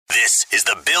This is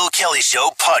the Bill Kelly Show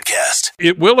podcast.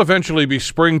 It will eventually be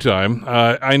springtime.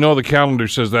 I know the calendar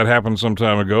says that happened some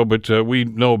time ago, but we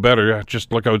know better.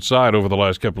 Just look outside over the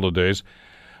last couple of days.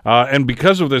 And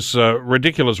because of this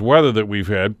ridiculous weather that we've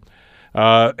had,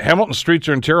 Hamilton streets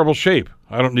are in terrible shape.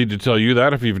 I don't need to tell you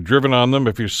that. If you've driven on them,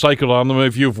 if you've cycled on them,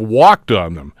 if you've walked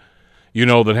on them, you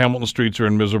know that Hamilton streets are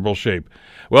in miserable shape.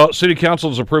 Well, City Council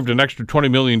has approved an extra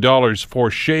 $20 million for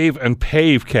Shave and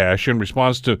Pave cash in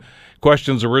response to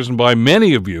questions arisen by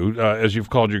many of you, as you've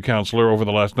called your councillor over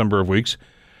the last number of weeks.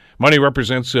 Money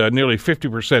represents a nearly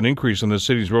 50% increase in the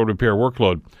city's road repair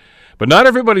workload. But not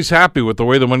everybody's happy with the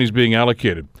way the money's being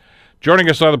allocated. Joining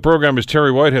us on the program is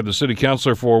Terry Whitehead, the City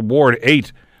Councillor for Ward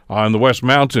 8 on the West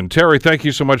Mountain. Terry, thank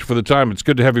you so much for the time. It's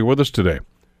good to have you with us today.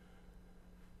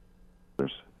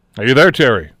 Are you there,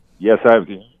 Terry? Yes, I have.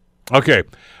 Okay.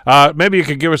 Maybe you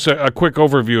could give us a quick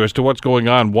overview as to what's going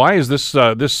on. Why is this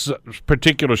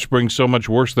particular spring so much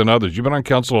worse than others? You've been on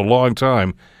council a long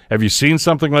time. Have you seen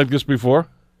something like this before?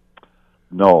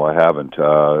 No, I haven't.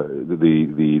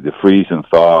 The freeze and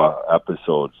thaw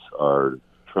episodes are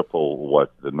triple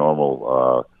what the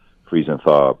normal freeze and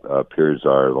thaw periods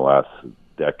are the last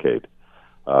decade.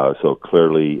 So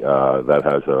clearly that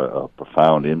has a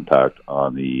profound impact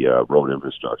on the road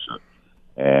infrastructure.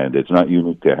 And it's not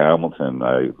unique to Hamilton.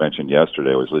 I mentioned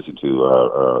yesterday I was listening to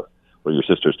one of your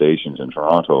sister stations in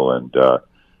Toronto, and it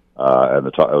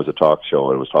was a talk show,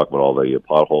 and it was talking about all the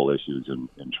pothole issues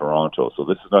in Toronto. So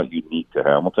this is not unique to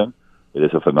Hamilton. It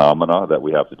is a phenomena that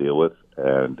we have to deal with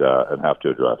and have to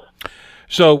address.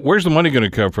 So where's the money going to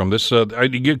come from? This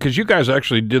because you guys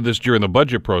actually did this during the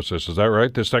budget process, is that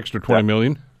right? This extra $20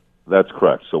 million? That's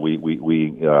correct. So we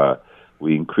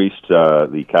increased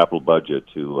the capital budget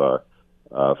to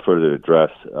further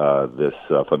address this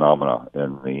phenomena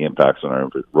and the impacts on our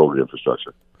road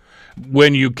infrastructure.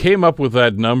 When you came up with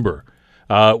that number,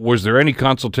 was there any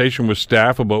consultation with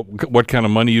staff about what kind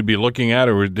of money you'd be looking at,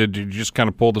 or did you just kind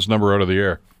of pull this number out of the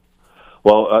air?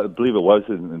 Well, I believe it was,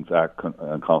 in fact,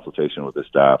 in consultation with the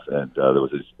staff, and there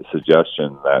was a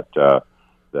suggestion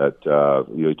that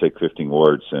you take 15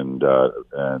 wards and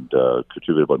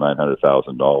contribute about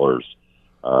 $900,000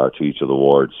 to each of the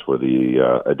wards for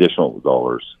the additional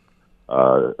dollars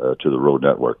to the road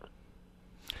network.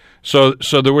 So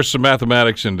there was some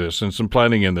mathematics in this and some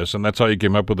planning in this, and that's how you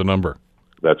came up with the number.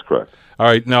 That's correct. All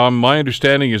right. Now, my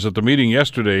understanding is at the meeting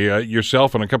yesterday,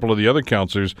 yourself and a couple of the other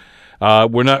councillors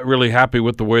were not really happy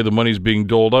with the way the money's being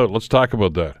doled out. Let's talk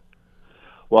about that.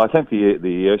 Well, I think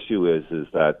the issue is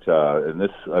that, and this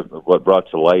what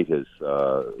brought to light is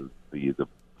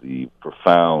the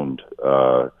profound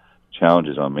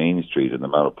challenges on Main Street and the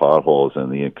amount of potholes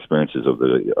and the experiences of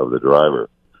the driver.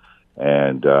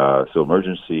 And so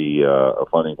emergency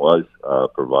funding was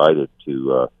provided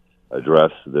to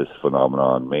address this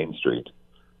phenomenon on Main Street.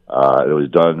 It was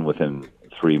done within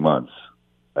 3 months.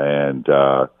 And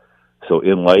so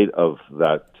in light of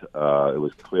that, it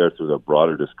was clear through the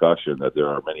broader discussion that there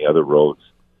are many other roads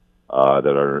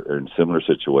that are in similar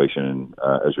situation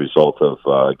as a result of,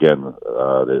 again,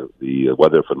 the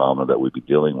weather phenomena that we'd be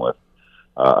dealing with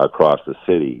across the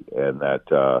city, and that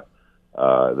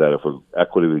if we're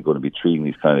equitably going to be treating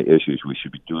these kind of issues, we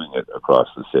should be doing it across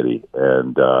the city.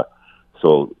 And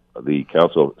so the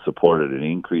council supported an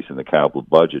increase in the capital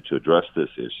budget to address this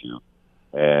issue.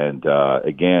 And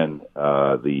again,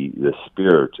 the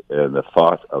spirit and the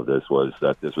thought of this was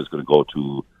that this was going to go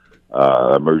to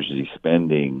emergency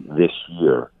spending this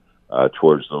year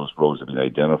towards those roads that have been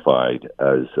identified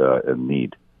as in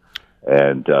need.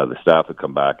 And the staff have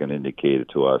come back and indicated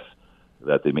to us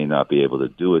that they may not be able to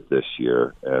do it this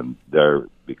year, and there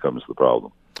becomes the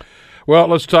problem. Well,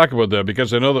 let's talk about that,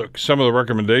 because I know that some of the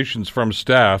recommendations from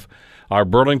staff are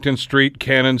Burlington Street,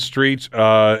 Cannon Street,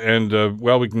 and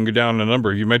we can go down a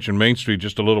number. You mentioned Main Street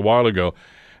just a little while ago,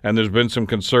 and there's been some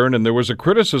concern, and there was a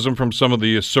criticism from some of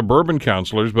the suburban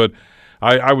councillors, but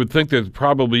I would think that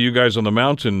probably you guys on the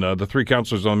mountain, the three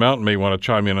councillors on the mountain may want to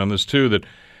chime in on this too, that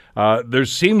there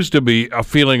seems to be a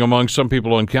feeling among some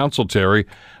people on council, Terry,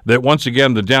 that once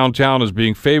again the downtown is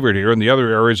being favored here and the other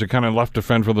areas are kind of left to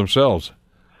fend for themselves.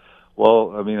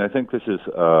 Well, I mean, I think this is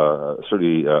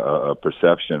certainly a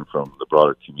perception from the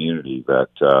broader community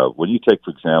that when you take,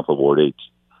 for example, Ward 8,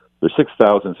 there's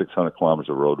 6,600 kilometers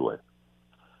of roadway.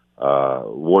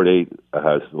 Ward 8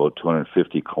 has about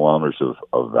 250 kilometers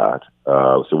of that.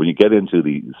 So when you get into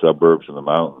the suburbs and the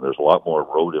mountain, there's a lot more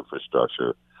road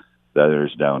infrastructure than there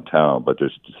is downtown, but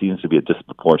there seems to be a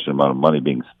disproportionate amount of money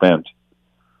being spent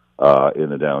in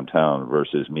the downtown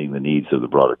versus meeting the needs of the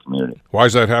broader community. Why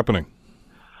is that happening?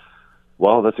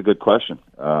 Well, that's a good question,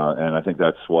 and I think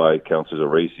that's why councils are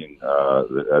raising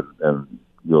and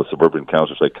suburban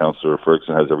councillors like Councillor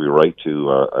Ferguson has every right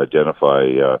to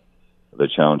identify the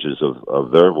challenges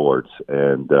of their wards,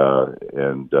 and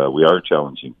we are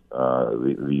challenging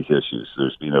these issues.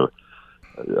 There's been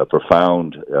a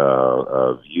profound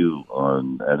view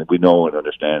on, and we know and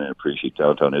understand and appreciate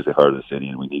downtown is the heart of the city,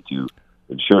 and we need to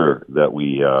ensure that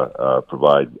we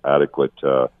provide adequate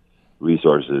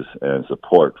resources and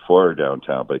support for our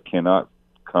downtown, but it cannot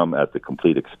come at the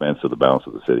complete expense of the balance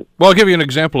of the city. Well, I'll give you an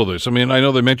example of this. I mean, I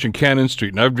know they mentioned Cannon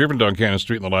Street, and I've driven down Cannon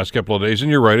Street in the last couple of days,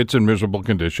 and you're right, it's in miserable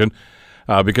condition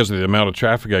because of the amount of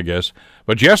traffic, I guess.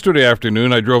 But yesterday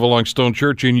afternoon, I drove along Stone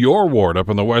Church in your ward up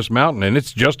in the West Mountain, and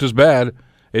it's just as bad.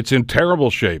 It's in terrible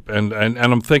shape, and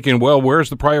I'm thinking, well, where's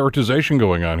the prioritization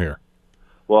going on here?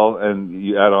 Well, and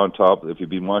you add on top, if you've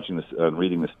been watching this and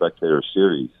reading the Spectator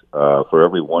series, for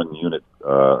every one unit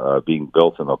being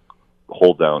built in the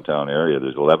whole downtown area,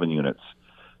 there's 11 units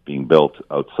being built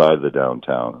outside the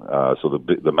downtown. So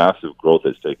the massive growth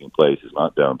that's taking place is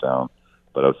not downtown,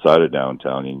 but outside of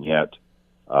downtown, and yet,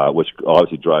 which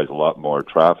obviously drives a lot more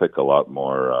traffic, a lot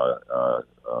more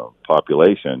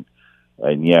population,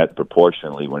 and yet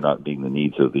proportionally, we're not meeting the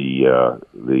needs of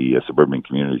the suburban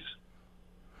communities.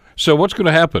 So what's going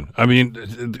to happen? I mean,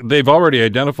 they've already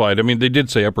identified, I mean, they did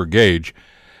say upper gauge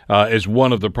as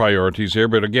one of the priorities here,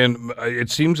 but again,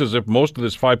 it seems as if most of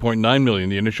this $5.9 million,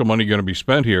 the initial money going to be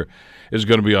spent here, is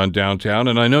going to be on downtown.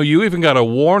 And I know you even got a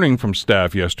warning from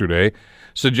staff yesterday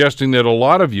suggesting that a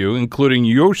lot of you, including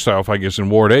yourself, I guess, in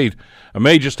Ward 8,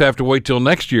 may just have to wait till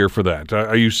next year for that.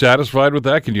 Are you satisfied with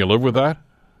that? Can you live with that?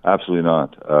 Absolutely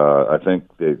not. I think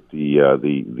that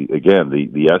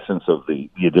the essence of the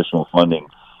additional funding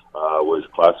was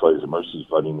classified as emergency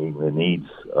funding, meeting the needs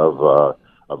of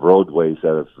roadways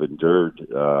that have endured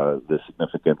the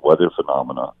significant weather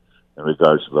phenomena in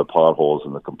regards to the potholes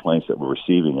and the complaints that we're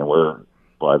receiving. And we're,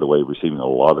 by the way, receiving a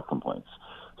lot of complaints.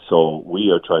 So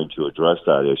we are trying to address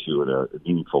that issue in a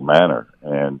meaningful manner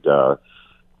and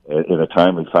in a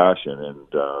timely fashion. And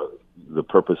the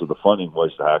purpose of the funding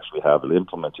was to actually have it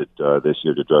implemented this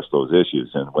year to address those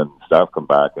issues. And when staff come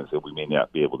back and say we may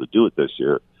not be able to do it this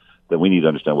year, then we need to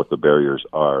understand what the barriers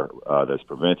are that's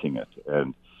preventing it.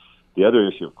 And the other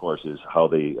issue, of course, is how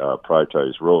they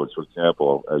prioritize roads. For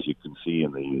example, as you can see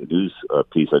in the news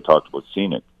piece, I talked about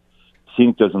Scenic.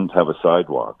 Scenic doesn't have a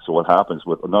sidewalk. So what happens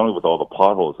with not only with all the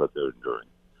potholes that they're enduring,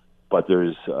 but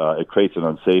it creates an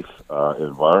unsafe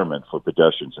environment for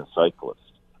pedestrians and cyclists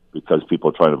because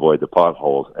people are trying to avoid the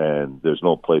potholes, and there's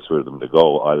no place for them to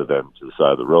go other than to the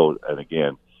side of the road. And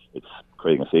again, it's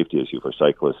creating a safety issue for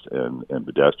cyclists and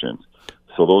pedestrians.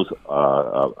 So those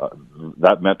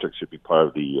that metric should be part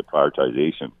of the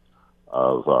prioritization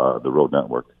of the road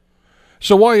network.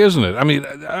 So why isn't it? I mean,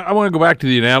 I want to go back to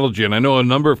the analogy, and I know a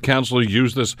number of councillors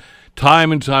use this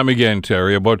time and time again,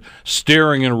 Terry, about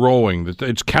steering and rowing. That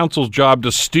it's council's job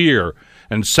to steer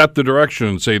and set the direction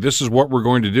and say, this is what we're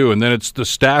going to do, and then it's the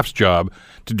staff's job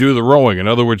to do the rowing. In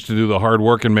other words, to do the hard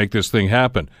work and make this thing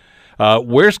happen.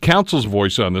 Where's council's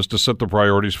voice on this to set the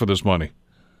priorities for this money?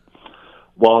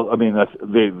 Well, I mean,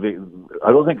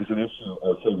 I don't think it's an issue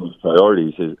of setting those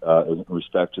priorities in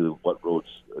respect to what roads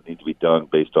need to be done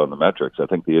based on the metrics. I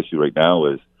think the issue right now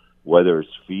is whether it's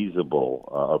feasible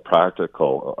or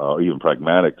practical or even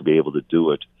pragmatic to be able to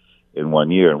do it in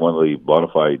 1 year. And one of the bona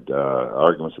fide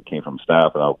arguments that came from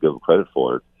staff, and I'll give credit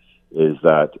for it, is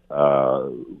that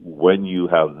when you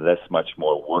have this much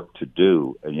more work to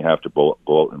do and you have to go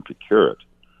out and procure it,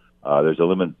 there's a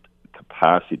limited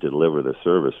capacity to deliver the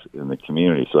service in the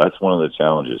community. So that's one of the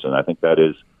challenges, and I think that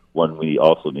is one we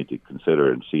also need to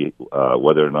consider and see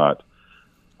whether or not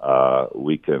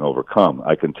we can overcome.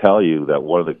 I can tell you that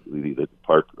one of the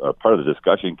part of the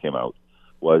discussion came out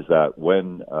was that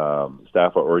when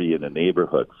staff are already in a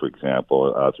neighborhood, for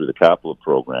example, through the capital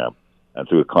program and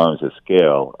through economies of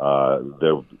scale,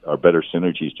 there are better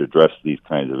synergies to address these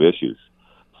kinds of issues.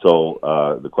 So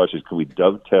the question is, can we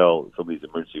dovetail some of these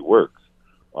emergency works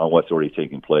on what's already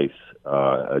taking place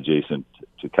adjacent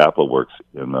to capital works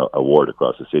in a ward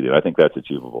across the city? And I think that's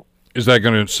achievable. Is that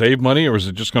going to save money, or is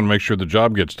it just going to make sure the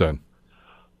job gets done?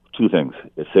 Two things.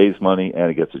 It saves money and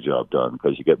it gets the job done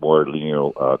because you get more linear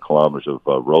kilometers of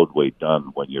roadway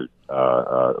done when you're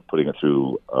putting it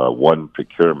through one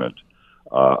procurement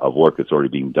of work that's already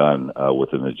being done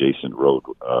with an adjacent road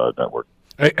network.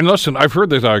 And listen, I've heard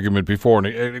this argument before, and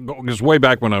it goes way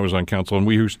back when I was on council, and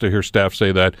we used to hear staff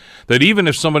say that even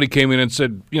if somebody came in and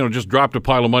said, just dropped a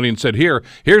pile of money and said,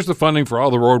 here's the funding for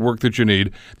all the road work that you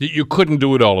need, that you couldn't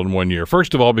do it all in 1 year.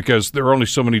 First of all, because there are only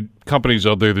so many companies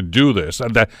out there that do this,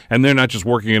 and they're not just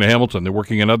working in Hamilton, they're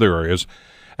working in other areas.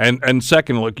 And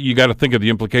second, look, you got to think of the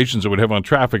implications it would have on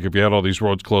traffic if you had all these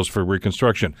roads closed for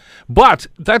reconstruction. But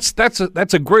that's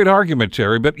a great argument,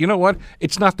 Terry. But you know what?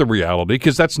 It's not the reality,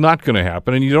 because that's not going to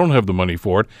happen, and you don't have the money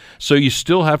for it. So you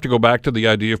still have to go back to the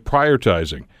idea of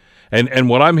prioritizing. And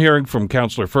what I'm hearing from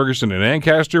Councillor Ferguson in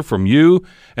Ancaster, from you,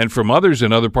 and from others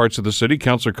in other parts of the city,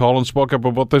 Councillor Collins spoke up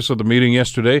about this at the meeting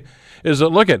yesterday, is that,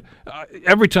 look at,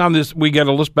 every time we get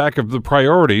a list back of the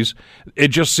priorities, it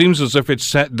just seems as if it's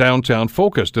set downtown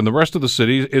focused, and the rest of the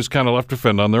city is kind of left to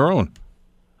fend on their own.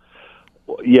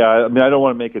 Yeah, I mean, I don't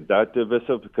want to make it that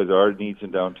divisive, because there are needs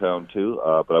in downtown too,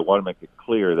 but I want to make it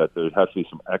clear that there has to be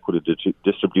some equity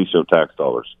distribution of tax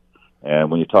dollars. And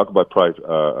when you talk about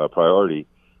priority,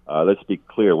 let's be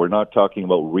clear, we're not talking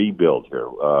about rebuild here.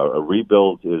 A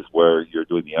rebuild is where you're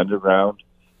doing the underground,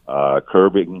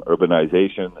 curbing,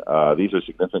 urbanization. These are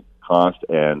significant costs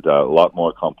and a lot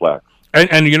more complex.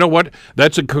 And you know what?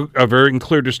 That's a very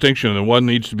clear distinction, and one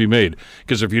needs to be made.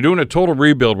 Because if you're doing a total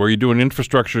rebuild where you're doing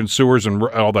infrastructure and sewers and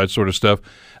all that sort of stuff,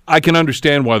 I can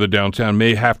understand why the downtown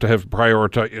may have to have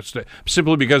prioritized,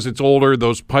 simply because it's older.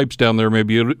 Those pipes down there may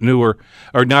be newer,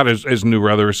 or not as new,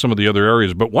 rather, as some of the other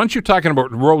areas. But once you're talking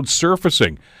about road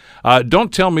surfacing,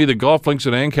 don't tell me the golf links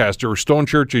in Ancaster or Stone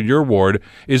Church in your ward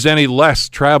is any less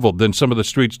traveled than some of the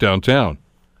streets downtown.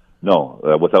 No,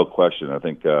 without question. I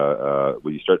think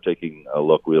when you start taking a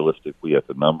look realistically at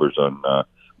the numbers on,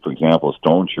 for example,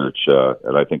 Stone Church,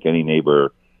 and I think any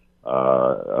neighbor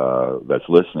that's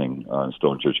listening on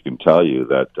Stone Church can tell you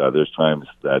that there's times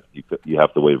that you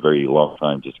have to wait a very long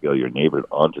time just to get your neighbor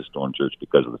onto Stone Church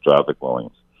because of the traffic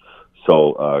volumes.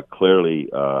 So clearly,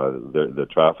 the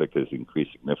traffic has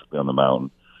increased significantly on the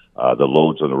mountain. The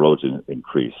loads on the roads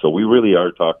increased. So we really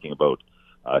are talking about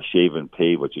shave and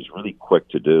pave, which is really quick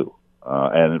to do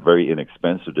and very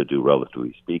inexpensive to do,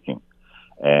 relatively speaking.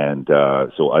 And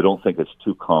so I don't think it's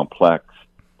too complex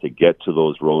to get to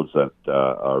those roads that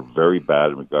are very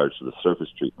bad in regards to the surface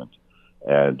treatment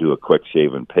and do a quick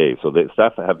shave and pave. So the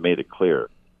staff have made it clear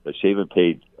that shave and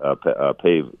pave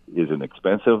is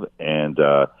inexpensive and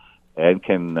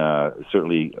can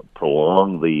certainly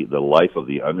prolong the life of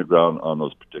the underground on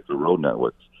those particular road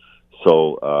networks.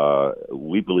 So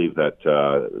we believe that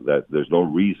there's no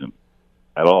reason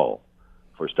at all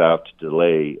for staff to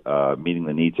delay meeting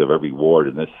the needs of every ward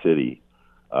in this city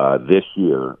this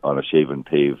year on a shave and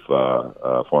pave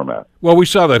format. Well, we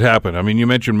saw that happen. I mean, you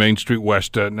mentioned Main Street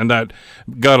West, and that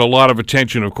got a lot of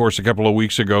attention, of course, a couple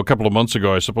of months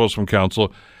ago, I suppose, from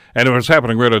council. And it was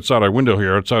happening right outside our window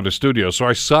here, outside the studio. So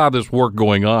I saw this work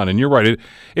going on. And you're right,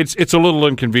 it's a little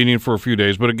inconvenient for a few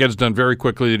days, but it gets done very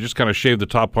quickly. You just kind of shave the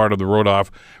top part of the road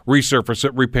off, resurface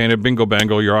it, repaint it, bingo,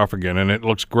 bango, you're off again. And it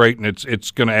looks great, and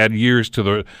it's going to add years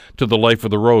to the life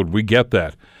of the road. We get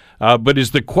that. But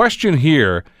is the question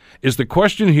here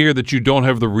that you don't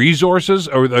have the resources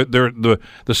or the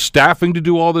staffing to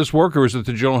do all this work, or is it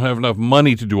that you don't have enough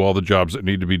money to do all the jobs that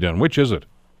need to be done? Which is it?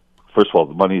 First of all,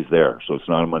 the money is there, so it's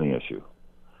not a money issue.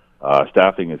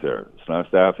 Staffing is there. It's not a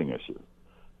staffing issue.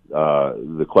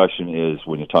 The question is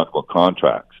when you talk about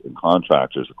contracts and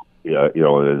contractors,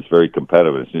 it's very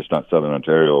competitive. It's just not Southern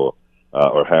Ontario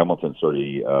or Hamilton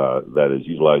that is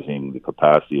utilizing the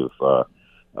capacity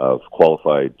of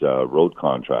qualified road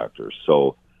contractors.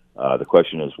 So the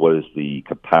question is, what is the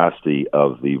capacity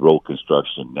of the road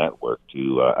construction network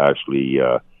to actually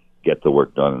get the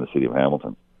work done in the city of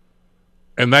Hamilton?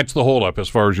 And that's the holdup as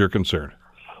far as you're concerned.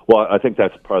 Well, I think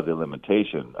that's part of the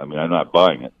limitation. I mean, I'm not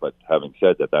buying it, but having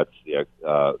said that, that's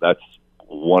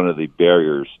one of the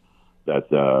barriers that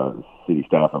city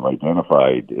staff have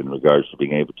identified in regards to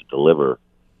being able to deliver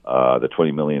the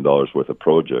 $20 million worth of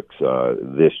projects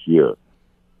this year.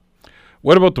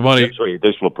 What about the money? Sorry,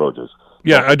 additional projects.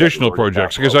 Yeah, additional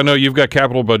projects, because I know you've got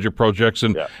capital budget projects,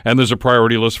 and there's a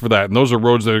priority list for that, and those are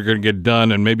roads that are going to get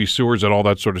done, and maybe sewers and all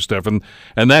that sort of stuff, and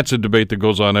that's a debate that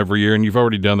goes on every year, and you've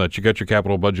already done that. You got your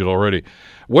capital budget already.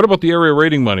 What about the area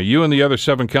rating money? You and the other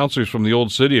 7 councillors from the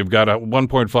old city have got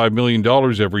 $1.5 million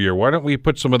every year. Why don't we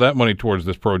put some of that money towards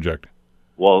this project?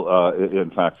 Well,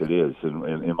 in fact, it is.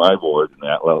 In my ward, in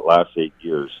the last 8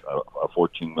 years,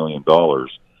 $14 million,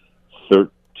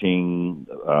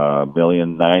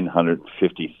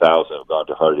 $13,950,000 have gone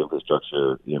to hard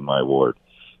infrastructure in my ward.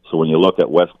 So when you look at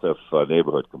Westcliff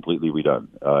neighborhood, completely redone.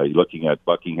 You're looking at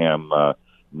Buckingham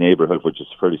neighborhood, which is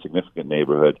a pretty significant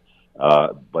neighborhood,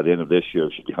 by the end of this year,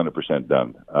 it should be 100%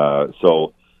 done.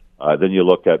 Then you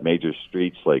look at major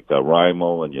streets like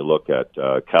Rymal, and you look at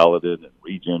Caledon and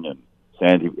Region and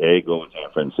San Diego and San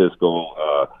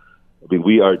Francisco.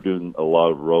 We are doing a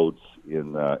lot of roads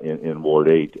in Ward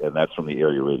 8, and that's from the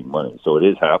area rating money. So it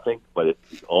is happening, but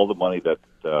all the money that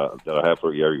I have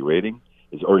for area rating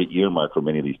is already earmarked for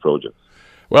many of these projects.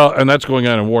 Well, and that's going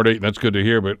on in Ward 8, and that's good to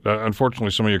hear, but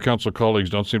unfortunately some of your council colleagues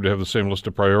don't seem to have the same list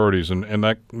of priorities, and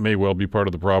that may well be part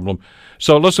of the problem.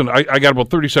 So listen, I got about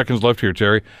 30 seconds left here,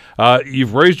 Terry.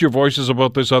 You've raised your voices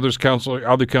about this, other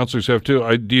councillors have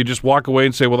too. Do you just walk away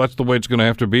and say, well, that's the way it's going to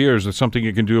have to be, or is there something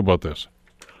you can do about this?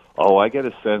 Oh, I get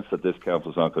a sense that this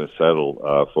council is not going to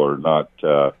settle for not...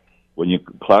 when you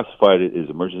classified it as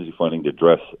emergency funding to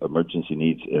address emergency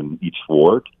needs in each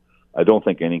ward, I don't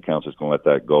think any council is going to let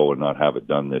that go and not have it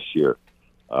done this year.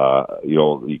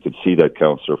 You could see that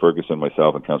Councillor Ferguson,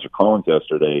 myself, and Councillor Collins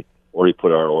yesterday already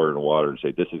put our order in the water and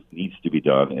say this needs to be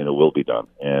done and it will be done.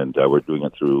 And we're doing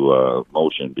it through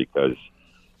motion because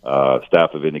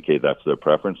staff have indicated that's their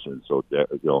preference, and so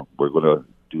we're going to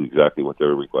do exactly what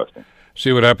they're requesting.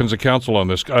 See what happens at council on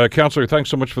this. Councillor, thanks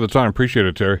so much for the time. Appreciate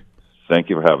it, Terry. Thank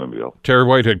you for having me, Bill. Terry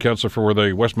Whitehead, councillor for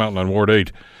the West Mountain on Ward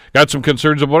 8. Got some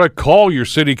concerns about it? Call your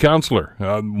city councillor.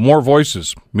 More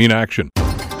voices mean action.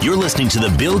 You're listening to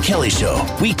The Bill Kelly Show,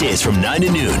 weekdays from 9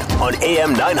 to noon on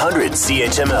AM 900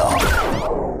 CHML.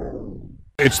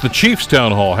 It's the Chief's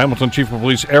Town Hall. Hamilton Chief of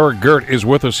Police Eric Girt is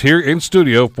with us here in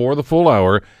studio for the full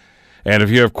hour. And if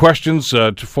you have questions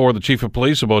for the Chief of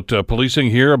Police about policing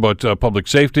here, about public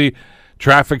safety,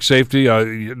 traffic safety,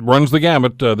 it runs the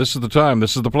gamut. This is the time,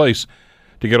 this is the place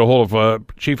to get a hold of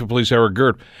Chief of Police Eric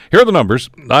Girt. Here are the numbers,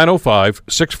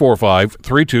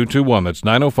 905-645-3221. That's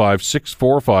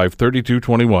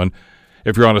 905-645-3221.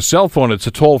 If you're on a cell phone, it's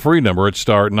a toll-free number. It's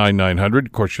star 9900.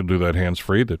 Of course, you'll do that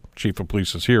hands-free. The Chief of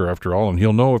Police is here, after all, and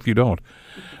he'll know if you don't.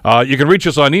 You can reach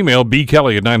us on email,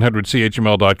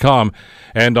 bkelly@900chml.com,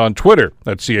 and on Twitter,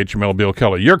 at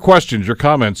CHMLBillKelly. Your questions, your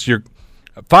comments, your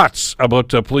thoughts about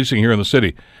policing here in the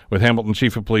city with Hamilton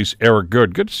Chief of Police Eric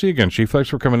Girt. Good to see you again, Chief. Thanks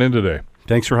for coming in today.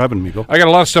 Thanks for having me, Bill. I got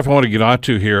a lot of stuff I want to get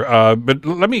onto here, but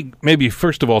let me maybe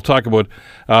first of all talk about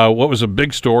what was a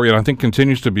big story, and I think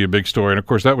continues to be a big story, and of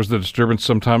course that was the disturbance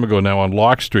some time ago now on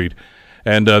Locke Street,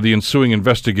 and the ensuing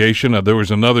investigation. There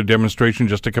was another demonstration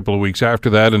just a couple of weeks after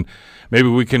that, and maybe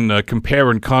we can compare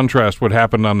and contrast what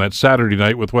happened on that Saturday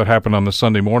night with what happened on the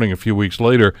Sunday morning a few weeks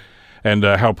later, and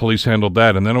how police handled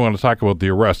that. And then I want to talk about the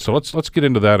arrest. So let's get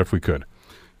into that if we could.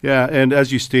 Yeah, and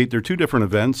as you state, there are two different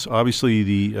events. Obviously,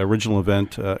 the original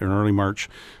event in early March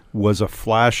was a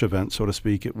flash event, so to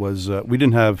speak. It was we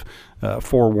didn't have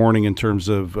forewarning in terms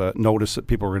of notice that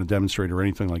people were going to demonstrate or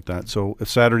anything like that. So a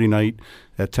Saturday night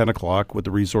at 10 o'clock with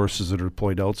the resources that are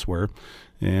deployed elsewhere.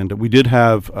 And we did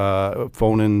have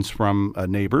phone-ins from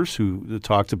neighbors who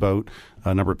talked about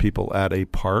a number of people at a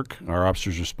park. Our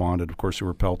officers responded. Of course, they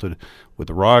were pelted with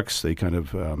the rocks. They kind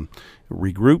of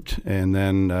regrouped, and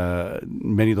then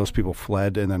many of those people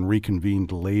fled and then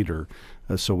reconvened later.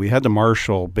 So we had to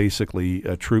marshal basically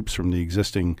troops from the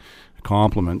existing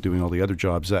complement doing all the other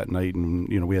jobs that night. And,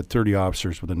 we had 30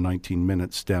 officers within 19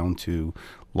 minutes down to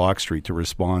Locke Street to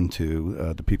respond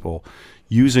to the people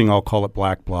using, I'll call it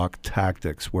black bloc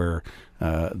tactics, where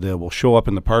they will show up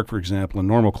in the park, for example, in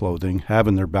normal clothing, have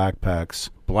in their backpacks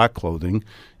black clothing,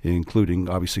 including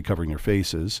obviously covering their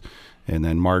faces, and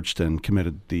then marched and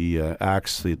committed the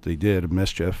acts that they did of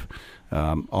mischief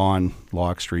on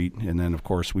Locke Street. And then, of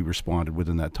course, we responded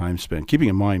within that time span. Keeping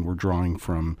in mind, we're drawing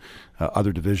from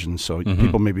other divisions, so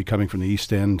people may be coming from the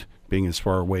East End, being as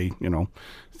far away,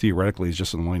 theoretically, as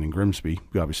just in the line in Grimsby.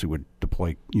 We obviously would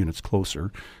deploy units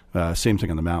closer. Same thing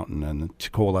on the mountain, and to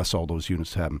coalesce all those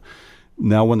units to have them.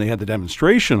 Now, when they had the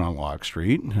demonstration on Locke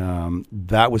Street,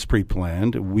 that was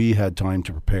pre-planned. We had time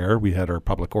to prepare. We had our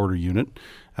public order unit.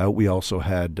 We also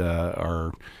had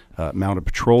our mounted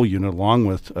patrol unit, along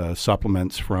with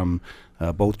supplements from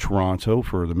both Toronto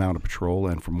for the mounted patrol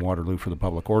and from Waterloo for the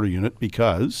public order unit,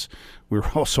 because we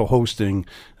were also hosting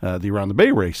the Around the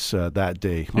Bay race that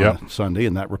day on Sunday,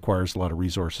 and that requires a lot of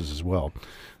resources as well.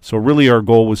 So really our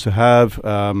goal was to have,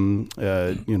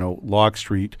 Locke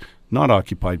Street not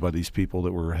occupied by these people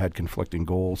that had conflicting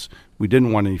goals. We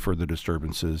didn't want any further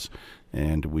disturbances,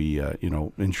 and we,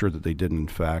 ensured that they didn't, in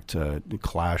fact,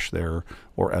 clash there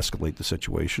or escalate the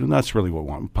situation. And that's really what we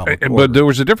want. But there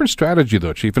was a different strategy,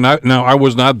 though, Chief. And I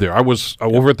was not there. I was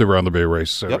over at the Around the Bay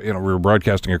race. We were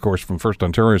broadcasting, of course, from First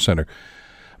Ontario Centre.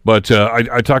 But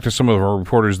I talked to some of our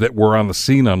reporters that were on the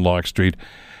scene on Locke Street.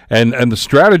 And the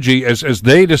strategy, as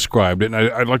they described it, and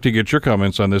I'd like to get your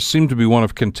comments on this, seemed to be one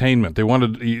of containment. They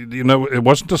wanted, it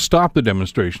wasn't to stop the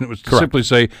demonstration. It was to simply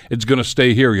say, it's going to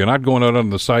stay here. You're not going out on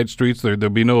the side streets. There'll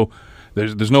be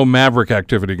there's no maverick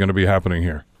activity going to be happening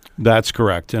here. That's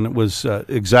correct, and it was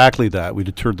exactly that. We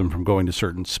deterred them from going to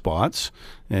certain spots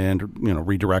and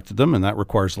redirected them, and that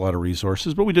requires a lot of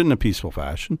resources, but we did it in a peaceful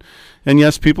fashion. And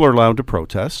yes, people are allowed to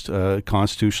protest.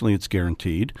 Constitutionally, it's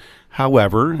guaranteed.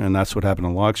 However, and that's what happened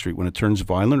on Log Street, when it turns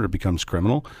violent or becomes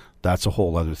criminal, that's a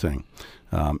whole other thing.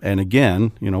 And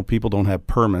again, people don't have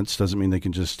permits. Doesn't mean they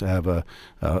can just have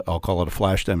I'll call it a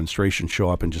flash demonstration, show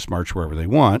up and just march wherever they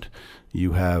want.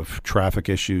 You have traffic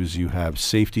issues. You have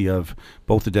safety of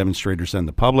both the demonstrators and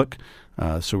the public.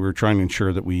 So we were trying to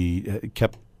ensure that we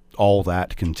kept all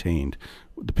that contained.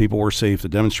 The people were safe. The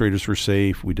demonstrators were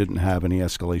safe. We didn't have any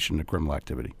escalation to criminal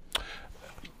activity.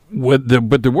 But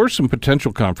there were some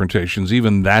potential confrontations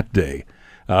even that day.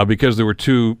 Because there were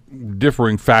two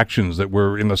differing factions that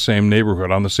were in the same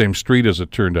neighborhood, on the same street, as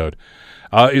it turned out.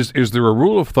 Is there a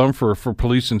rule of thumb for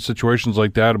police in situations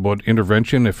like that about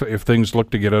intervention? If things look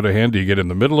to get out of hand, do you get in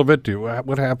the middle of it?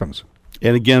 What happens?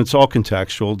 And again, it's all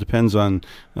contextual. It depends on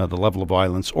the level of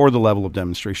violence or the level of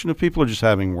demonstration. If people are just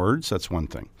having words, that's one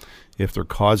thing. If they're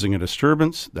causing a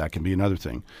disturbance, that can be another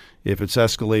thing. If it's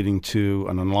escalating to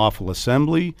an unlawful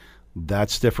assembly,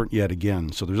 that's different yet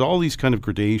again. So there's all these kind of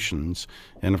gradations,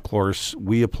 and of course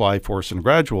we apply force in a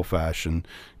gradual fashion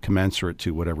commensurate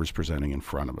to whatever's presenting in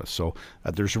front of us. So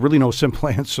there's really no simple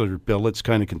answer, Bill. It's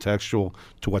kind of contextual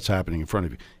to what's happening in front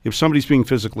of you. If somebody's being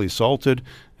physically assaulted,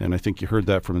 and I think you heard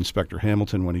that from Inspector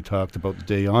Hamilton when he talked about the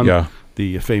day on,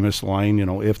 the famous line,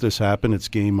 if this happened, it's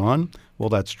game on. Well,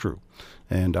 that's true.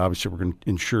 And obviously, we're going to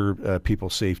ensure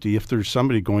people's safety. If there's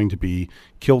somebody going to be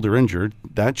killed or injured,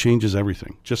 that changes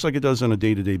everything, just like it does on a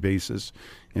day-to-day basis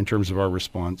in terms of our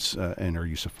response and our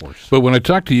use of force. But when I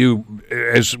talked to you,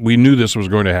 as we knew this was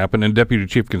going to happen, and Deputy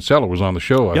Chief Kinsella was on the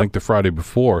show, I think the Friday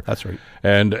before. That's right.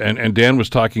 And Dan was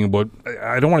talking about,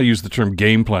 I don't want to use the term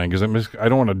game plan, because I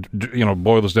don't want to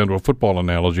boil this down to a football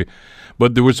analogy,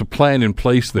 but there was a plan in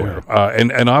place there,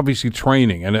 and obviously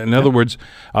training. And in other words,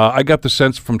 I got the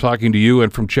sense from talking to you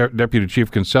and from Deputy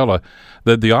Chief Kinsella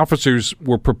that the officers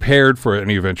were prepared for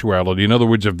any eventuality. In other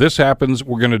words, if this happens,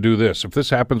 we're going to do this. If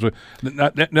this happens,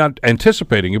 not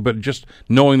anticipating it, but just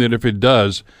knowing that if it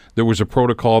does, there was a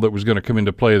protocol that was going to come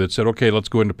into play that said, okay, let's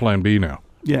go into Plan B now.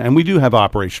 Yeah, and we do have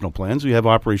operational plans. We have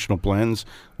operational plans,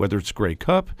 whether it's Grey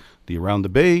Cup, the Around the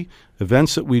Bay,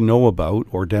 events that we know about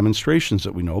or demonstrations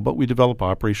that we know about. We develop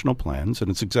operational plans,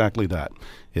 and it's exactly that.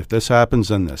 If this happens,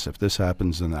 then this. If this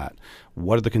happens, then that.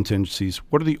 What are the contingencies?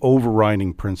 What are the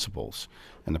overriding principles?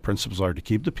 And the principles are to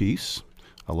keep the peace,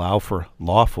 allow for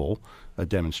lawful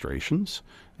demonstrations,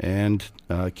 and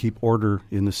keep order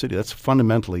in the city. That's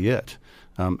fundamentally it.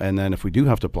 And then if we do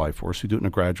have to apply force, we do it in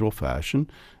a gradual fashion,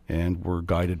 and we're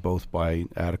guided both by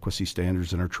adequacy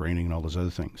standards in our training and all those other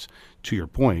things. To your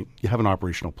point, you have an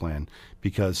operational plan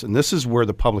because, and this is where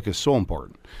the public is so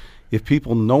important, if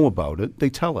people know about it, they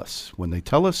tell us. When they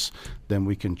tell us, then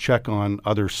we can check on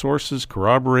other sources,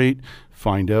 corroborate,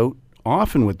 find out.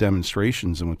 Often with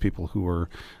demonstrations and with people who are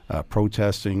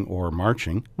protesting or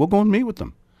marching, we'll go and meet with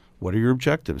them. What are your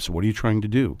objectives? What are you trying to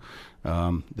do?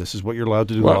 This is what you're allowed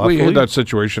to do. Well, we had that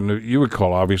situation, you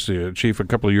recall, obviously, Chief, a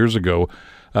couple of years ago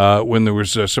when there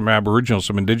was some Aboriginal,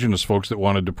 some Indigenous folks that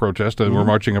wanted to protest and were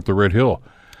marching up the Red Hill.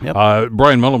 Yep.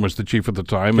 Brian Mullen was the chief at the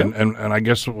time, and I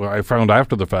guess I found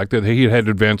after the fact that he had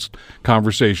advanced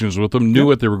conversations with them, knew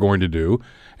what they were going to do,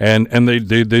 and they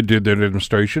did their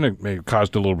demonstration. It may have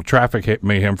caused a little traffic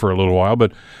mayhem for a little while,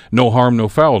 but no harm, no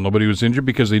foul. Nobody was injured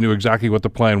because they knew exactly what the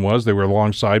plan was. They were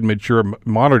alongside, made sure,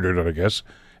 monitored it, I guess,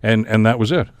 and that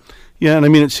was it. Yeah, and I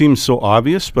mean, it seems so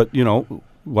obvious, but,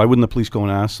 why wouldn't the police go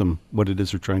and ask them what it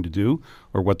is they're trying to do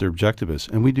or what their objective is?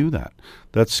 And we do that.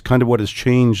 That's kind of what has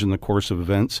changed in the course of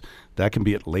events. That can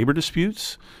be at labor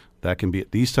disputes. That can be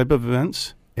at these type of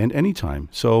events and any time.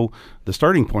 So the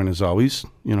starting point is always,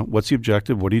 what's the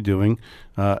objective? What are you doing?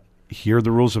 Here are the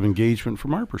rules of engagement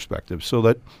from our perspective so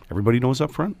that everybody knows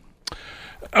up front.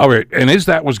 All right, and as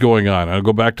that was going on, I'll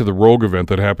go back to the Rogue event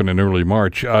that happened in early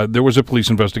March, there was a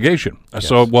police investigation. Yes.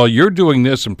 So while you're doing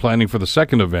this and planning for the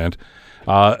second event,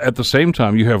 at the same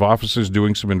time, you have officers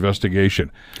doing some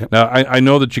investigation. Yep. Now, I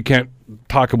know that you can't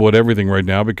talk about everything right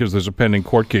now because there's a pending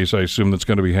court case, I assume, that's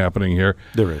going to be happening here.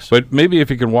 There is. But maybe if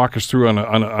you can walk us through on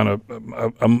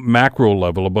a macro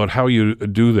level about how you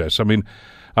do this. I mean,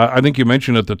 I think you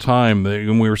mentioned at the time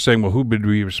when we were saying, well, who would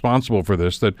be responsible for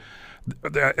this, that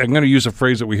I'm going to use a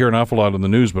phrase that we hear an awful lot in the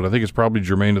news, but I think it's probably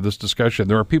germane to this discussion.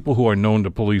 There are people who are known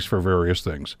to police for various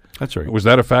things. That's right. Was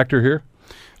that a factor here?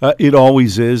 It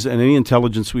always is, and any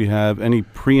intelligence we have, any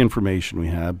pre-information we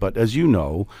have, but as you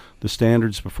know, the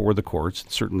standards before the courts,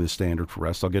 certainly the standard for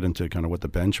arrest, I'll get into kind of what the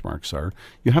benchmarks are,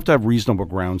 you have to have reasonable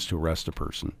grounds to arrest a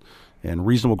person. And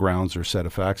reasonable grounds are a set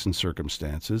of facts and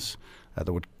circumstances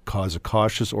that would cause a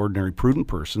cautious, ordinary, prudent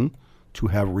person to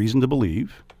have reason to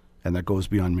believe, and that goes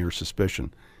beyond mere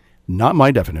suspicion. Not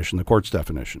my definition, the court's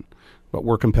definition, but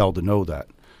we're compelled to know that.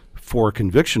 For a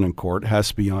conviction in court, it has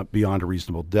to be beyond a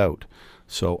reasonable doubt.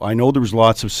 So I know there was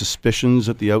lots of suspicions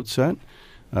at the outset.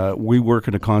 We work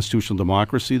in a constitutional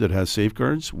democracy that has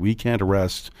safeguards. We can't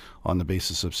arrest on the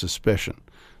basis of suspicion.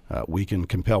 We can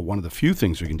compel. One of the few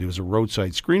things we can do is a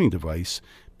roadside screening device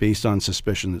based on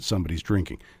suspicion that somebody's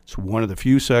drinking. It's one of the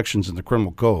few sections in the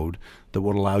criminal code that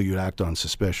would allow you to act on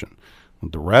suspicion.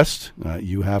 The rest,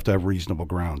 you have to have reasonable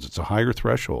grounds. It's a higher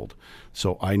threshold.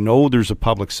 So I know there's a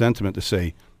public sentiment to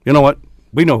say, you know what,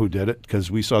 we know who did it because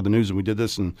we saw the news and we did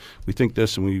this and we think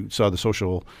this and we saw the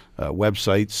social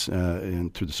websites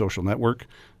and through the social network.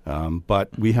 But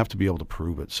we have to be able to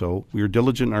prove it. So we are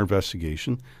diligent in our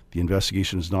investigation. The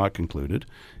investigation is not concluded,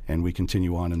 and we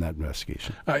continue on in that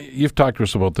investigation. You've talked to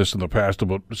us about this in the past,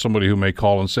 about somebody who may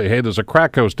call and say, hey, there's a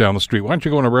crack house down the street. Why don't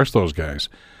you go and arrest those guys?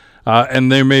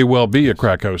 And there may well be a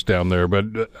crack house down there,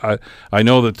 but I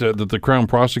know that the Crown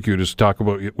prosecutors talk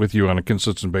about it with you on a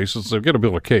consistent basis. They've got to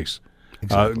build a case.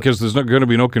 Exactly. Because there's not going to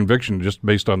be no conviction just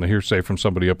based on the hearsay from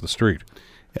somebody up the street.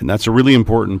 And that's a really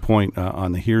important point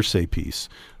on the hearsay piece.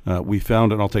 We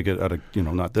found, and I'll take it out of,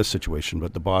 not this situation,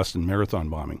 but the Boston Marathon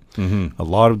bombing. Mm-hmm. A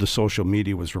lot of the social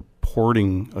media was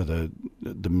reporting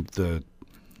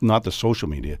not the social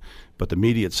media, but the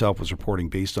media itself was reporting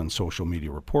based on social media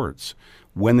reports.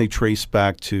 When they traced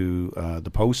back to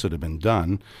the posts that had been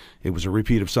done, it was a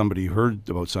repeat of somebody who heard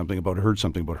about something, heard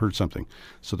something.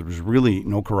 So there was really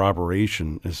no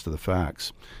corroboration as to the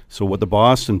facts. So what the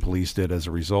Boston police did as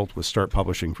a result was start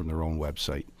publishing from their own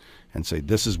website and say,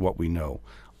 this is what we know.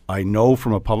 I know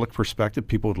from a public perspective,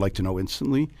 people would like to know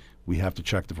instantly. We have to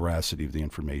check the veracity of the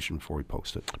information before we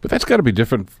post it. But that's got to be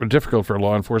difficult for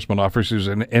law enforcement officers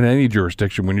in any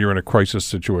jurisdiction when you're in a crisis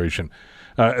situation.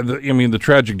 The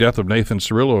tragic death of Nathan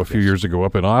Cirillo a few years ago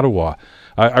up in Ottawa.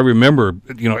 I remember,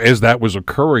 as that was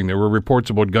occurring, there were reports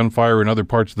about gunfire in other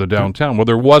parts of the downtown. Well,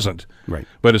 there wasn't. Right.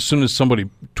 But as soon as somebody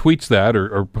tweets that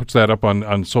or puts that up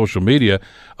on social media,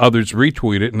 others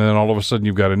retweet it, and then all of a sudden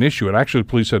you've got an issue. And actually, the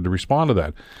police had to respond to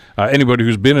that. Anybody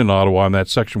who's been in Ottawa in that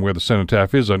section where the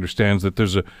cenotaph is understands that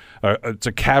there's it's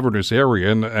a cavernous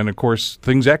area, and of course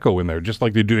things echo in there, just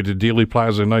like they do at Dealey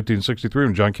Plaza in 1963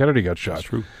 when John Kennedy got shot. That's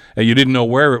true. And you didn't know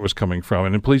where it was coming from,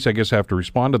 and the police, I guess, have to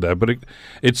respond to that. But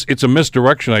it's a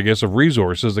misdirection, I guess, of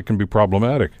resources that can be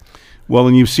problematic. Well,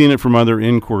 and you've seen it from other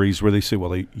inquiries where they say,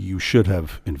 well, you should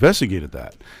have investigated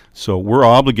that. So we're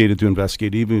obligated to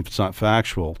investigate, even if it's not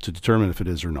factual, to determine if it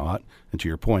is or not. And to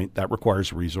your point, that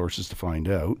requires resources to find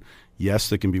out. Yes,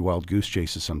 there can be wild goose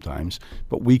chases sometimes,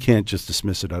 but we can't just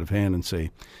dismiss it out of hand and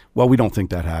say, well, we don't think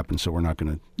that happened, so we're not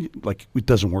going to, it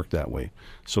doesn't work that way.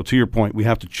 So to your point, we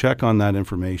have to check on that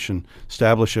information,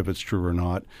 establish if it's true or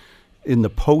not. In the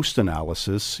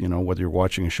post-analysis, whether you're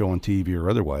watching a show on TV or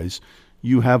otherwise,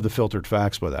 you have the filtered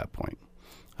facts by that point.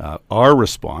 Our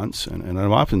response, and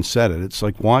I've often said it, it's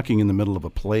like walking in the middle of a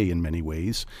play in many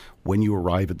ways when you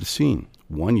arrive at the scene.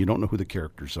 One, you don't know who the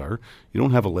characters are. You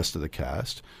don't have a list of the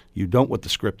cast. You don't what the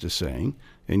script is saying,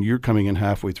 and you're coming in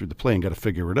halfway through the play and got to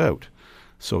figure it out.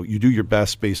 So you do your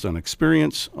best based on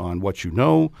experience, on what you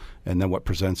know, and then what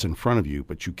presents in front of you.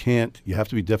 But you have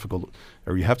to be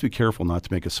you have to be careful not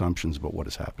to make assumptions about what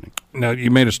is happening. Now,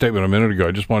 you made a statement a minute ago.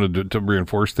 I just wanted to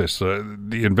reinforce this.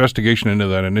 The investigation into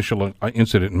that initial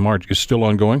incident in March is still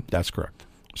ongoing? That's correct.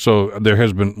 So there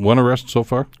has been one arrest so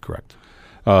far? Correct.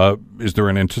 Is there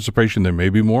an anticipation there may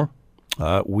be more?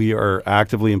 We are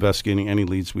actively investigating any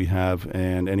leads we have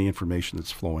and any information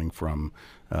that's flowing from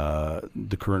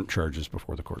the current charges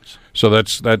before the courts. So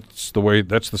that's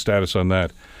the status on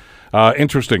that.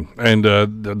 Interesting, and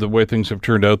the way things have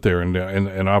turned out there,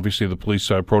 and obviously the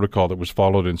police protocol that was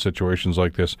followed in situations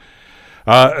like this.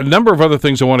 A number of other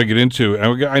things I want to get into.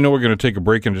 I know we're going to take a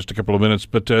break in just a couple of minutes,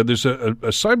 but there's a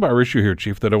sidebar issue here,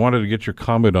 Chief, that I wanted to get your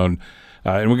comment on,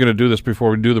 and we're going to do this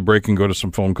before we do the break and go to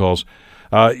some phone calls.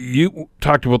 You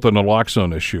talked about the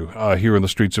naloxone issue here in the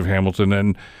streets of Hamilton,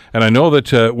 and I know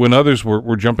that when others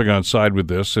were jumping on side with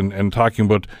this and talking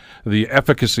about the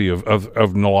efficacy of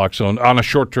naloxone on a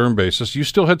short-term basis, you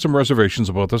still had some reservations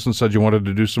about this and said you wanted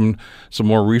to do some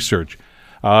more research.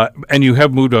 And you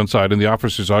have moved on side, and the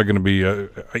officers are going to be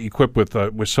equipped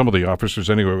with some of the officers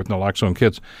anyway with naloxone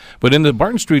kits. But in the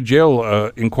Barton Street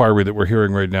Jail inquiry that we're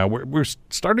hearing right now, we're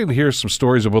starting to hear some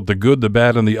stories about the good, the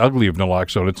bad, and the ugly of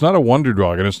naloxone. It's not a wonder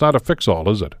drug, and it's not a fix-all,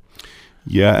 is it?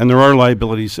 Yeah, and there are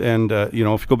liabilities. And, if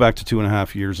you go back to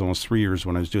 2.5 years, almost 3 years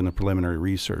when I was doing the preliminary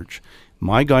research,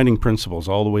 my guiding principles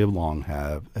all the way along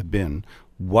have been,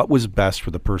 what was best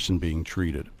for the person being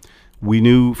treated. We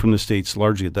knew from the States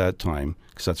largely at that time,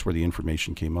 because that's where the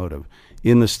information came out of,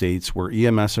 in the States where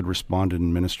EMS had responded and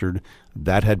administered,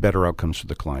 that had better outcomes for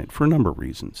the client for a number of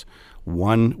reasons.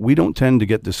 One, we don't tend to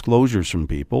get disclosures from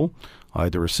people,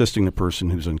 either assisting the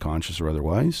person who's unconscious or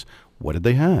otherwise. What did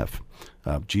they have?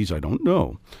 I don't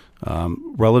know.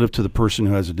 Relative to the person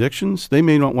who has addictions, they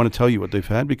may not want to tell you what they've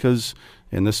had because,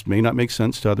 and this may not make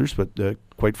sense to others, but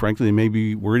quite frankly, they may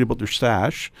be worried about their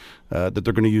stash that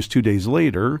they're going to use 2 days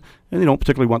later, and they don't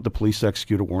particularly want the police to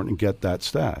execute a warrant and get that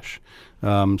stash.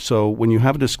 So when you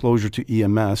have a disclosure to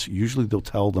EMS, usually they'll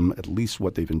tell them at least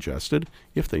what they've ingested,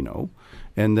 if they know.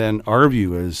 And then our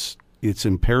view is it's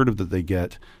imperative that they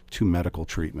get to medical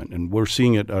treatment. And we're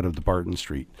seeing it out of the Barton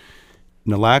Street.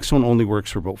 Naloxone only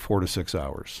works for about 4 to 6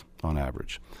 hours on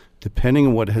average. Depending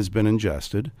on what has been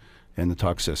ingested and the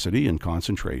toxicity and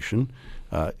concentration,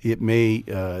 it may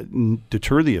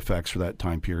deter the effects for that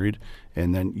time period,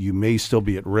 and then you may still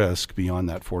be at risk beyond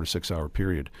that 4 to 6 hour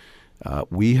period.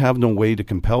 We have no way to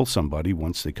compel somebody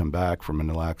once they come back from a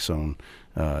naloxone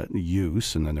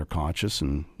use and then they're conscious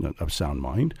and of sound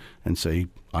mind and say,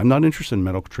 I'm not interested in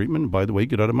medical treatment, and by the way,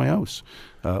 get out of my house.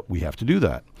 We have to do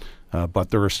that. But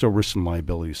there are still risks and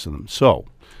liabilities to them. So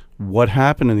what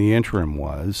happened in the interim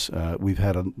was we've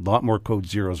had a lot more code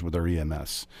zeros with our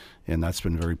EMS, and that's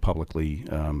been very publicly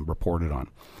reported on.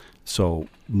 So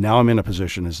now I'm in a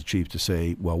position as the chief to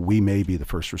say, well, we may be the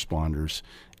first responders.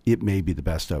 It may be the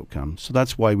best outcome. So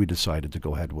that's why we decided to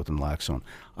go ahead with naloxone.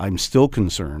 I'm still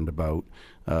concerned about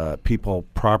people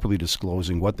properly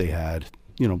disclosing what they had.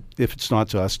 You know, if it's not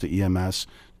to us, to EMS,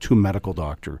 to a medical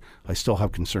doctor, I still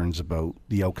have concerns about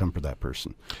the outcome for that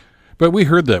person. But we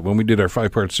heard that when we did our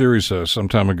 5-part series some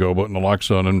time ago about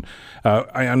naloxone, and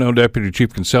I know Deputy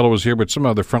Chief Kinsella was here, but some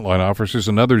other frontline officers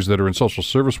and others that are in social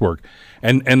service work,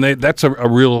 and that's a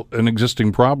real an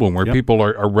existing problem where people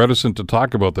are reticent to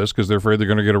talk about this because they're afraid they're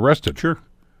going to get arrested. Sure.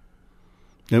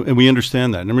 And we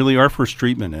understand that. And really our first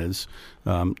treatment is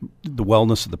the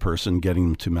wellness of the person, getting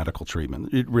them to medical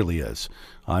treatment. It really is.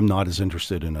 I'm not as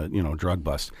interested in a drug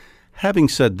bust. Having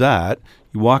said that,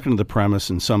 you walk into the premise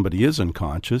and somebody is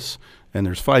unconscious and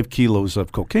there's 5 kilos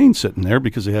of cocaine sitting there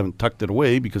because they haven't tucked it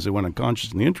away because they went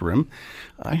unconscious in the interim.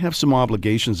 I have some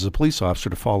obligations as a police officer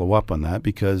to follow up on that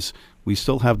because we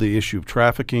still have the issue of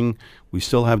trafficking. We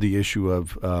still have the issue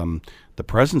of the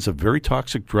presence of very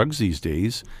toxic drugs these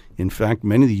days. In fact,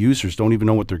 many of the users don't even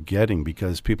know what they're getting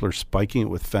because people are spiking it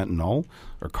with fentanyl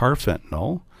or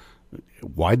carfentanil.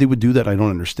 Why they would do that, I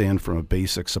don't understand from a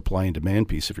basic supply and demand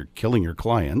piece. If you're killing your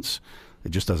clients, it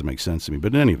just doesn't make sense to me.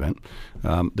 But in any event,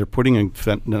 they're putting in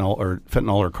fentanyl or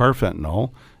carfentanil,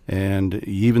 and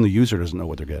even the user doesn't know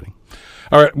what they're getting.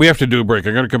 All right, we have to do a break.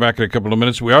 I'm going to come back in a couple of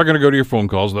minutes. We are going to go to your phone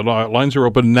calls. The lines are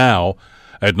open now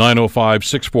at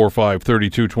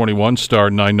 905-645-3221,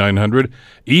 star 9900.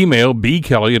 Email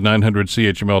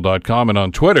bkelly@900chml.com, and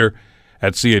on Twitter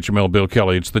at CHML Bill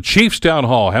Kelly. It's the Chief's Town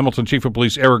Hall. Hamilton Chief of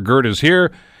Police Eric Girt is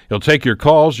here. He'll take your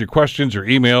calls, your questions, your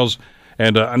emails,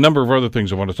 and a number of other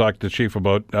things I want to talk to the Chief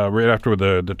about right after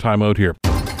the timeout here.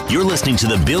 You're listening to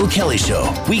The Bill Kelly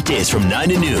Show, weekdays from 9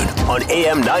 to noon on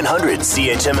AM 900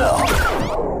 CHML.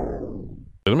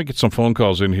 Let me get some phone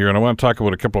calls in here, and I want to talk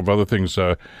about a couple of other things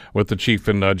with the Chief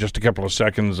in just a couple of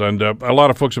seconds. And a lot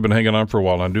of folks have been hanging on for a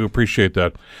while, and I do appreciate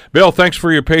that. Bill, thanks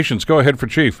for your patience. Go ahead for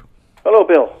Chief. Hello,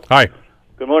 Bill. Hi.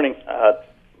 Good morning.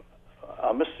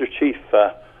 Mr. Chief,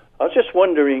 I was just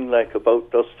wondering,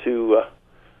 about those 2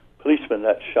 policemen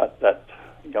that shot that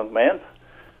young man.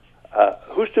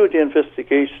 Who's doing the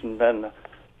investigation? And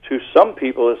to some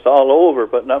people, it's all over,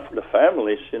 but not for the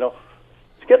families,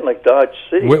 It's getting like Dodge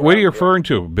City. What are you referring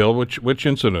to, Bill? Which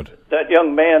incident? That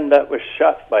young man that was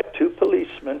shot by 2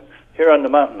 policemen here on the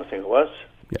mountain, I think it was.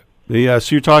 Yeah.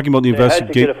 So you're talking about the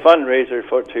investigation. They had to get a fundraiser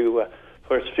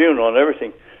for his funeral and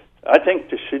everything. I think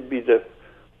there should be the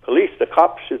police, the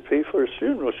cops should pay for his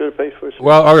funeral, should have paid for his funeral.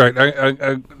 Well, all right.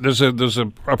 There's a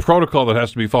protocol that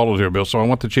has to be followed here, Bill, so I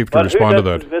want the Chief to respond to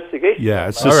that. Investigation? Yeah.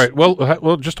 All right.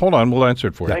 Well, just hold on. We'll answer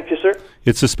it for you. Thank you, sir.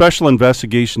 It's a special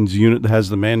investigations unit that has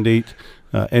the mandate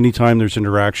anytime there's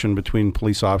interaction between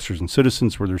police officers and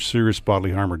citizens where there's serious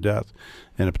bodily harm or death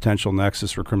and a potential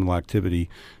nexus for criminal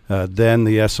activity, then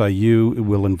the SIU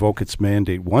will invoke its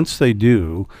mandate. Once they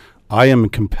do, I am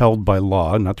compelled by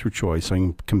law, not through choice,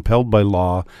 I'm compelled by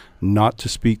law not to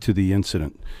speak to the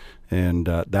incident. And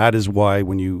that is why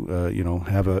when you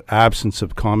have an absence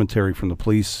of commentary from the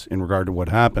police in regard to what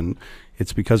happened,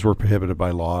 it's because we're prohibited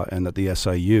by law and that the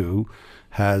SIU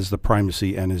has the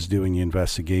primacy and is doing the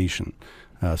investigation.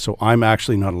 So I'm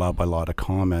actually not allowed by law to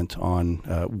comment on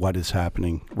what is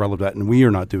happening relevant to that, and we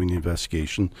are not doing the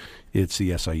investigation. It's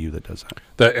the SIU that does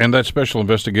that. That Special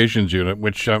Investigations Unit,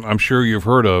 which I'm sure you've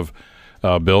heard of,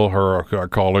 Bill, our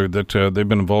caller, that they've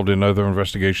been involved in other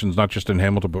investigations, not just in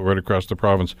Hamilton, but right across the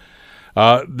province.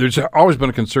 There's always been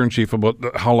a concern, Chief, about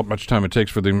how much time it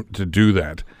takes for them to do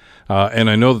that. And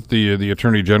I know that the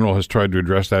Attorney General has tried to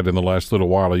address that in the last little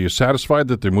while. Are you satisfied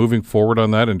that they're moving forward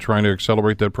on that and trying to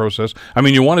accelerate that process? I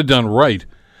mean, you want it done right,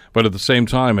 but at the same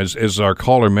time, as our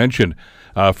caller mentioned,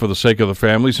 for the sake of the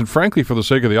families and, frankly, for the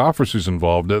sake of the officers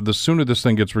involved, the sooner this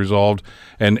thing gets resolved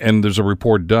and there's a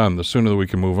report done, the sooner that we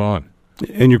can move on.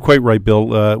 And you're quite right,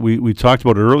 Bill. We talked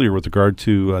about it earlier with regard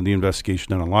to the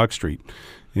investigation down on Locke Street.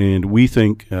 And we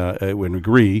think and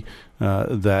agree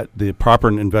that the proper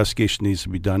investigation needs to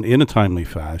be done in a timely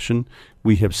fashion.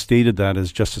 We have stated that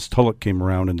as Justice Tulloch came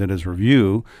around and did his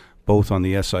review, both on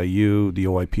the SIU, the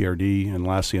OIPRD, and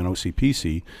lastly on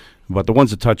OCPC. But the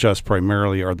ones that touch us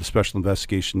primarily are the Special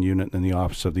Investigation Unit and the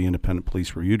Office of the Independent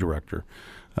Police Review Director.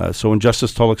 So in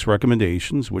Justice Tulloch's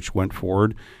recommendations, which went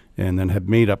forward and then have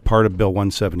made up part of Bill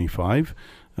 175,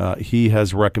 he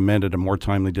has recommended a more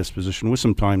timely disposition with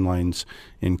some timelines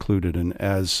included. And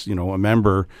as you know, a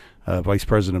member, Vice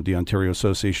President of the Ontario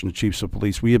Association of Chiefs of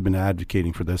Police, we have been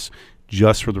advocating for this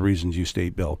just for the reasons you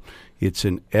state, Bill. It's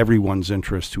in everyone's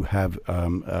interest to have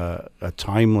a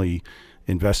timely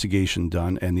investigation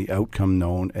done and the outcome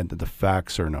known and that the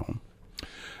facts are known.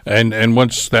 And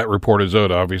once that report is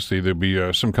out, obviously, there'll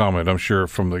be some comment, I'm sure,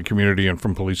 from the community and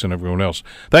from police and everyone else.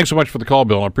 Thanks so much for the call,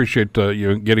 Bill. I appreciate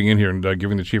you getting in here and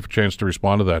giving the Chief a chance to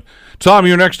respond to that. Tom,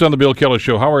 you're next on the Bill Kelly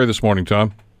Show. How are you this morning,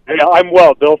 Tom? Hey, I'm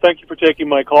well, Bill. Thank you for taking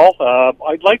my call.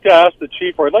 I'd like to ask the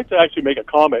Chief, or I'd like to actually make a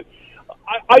comment.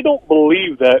 I don't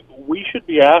believe that we should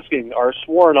be asking our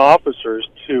sworn officers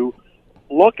to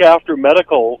look after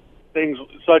medical things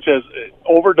such as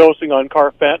overdosing on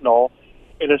carfentanil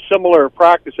in a similar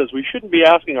practice as we shouldn't be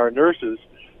asking our nurses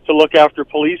to look after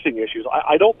policing issues.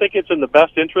 I don't think it's in the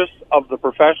best interest of the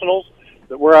professionals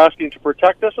that we're asking to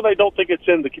protect us, and I don't think it's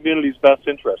in the community's best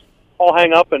interest. I'll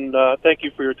hang up, and thank you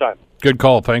for your time. Good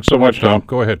call. Thanks so much, Tom.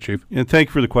 Go ahead, Chief. And thank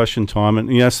you for the question, Tom.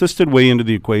 And yes, this did weigh into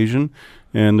the equation,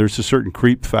 and there's a certain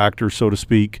creep factor, so to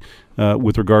speak,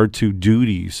 with regard to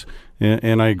duties.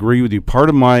 And I agree with you. Part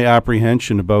of my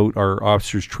apprehension about our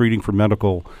officers treating for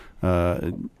medical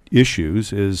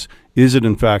issues is it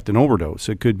in fact an overdose?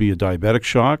 It could be a diabetic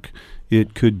shock.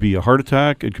 It could be a heart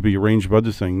attack. It could be a range of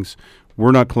other things.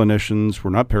 We're not clinicians.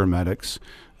 We're not paramedics.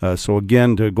 So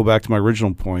again, to go back to my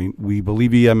original point, we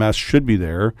believe EMS should be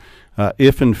there.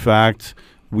 If in fact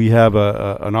we have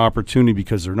an opportunity,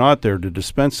 because they're not there, to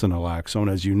dispense the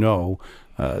naloxone, as you know,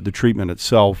 the treatment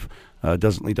itself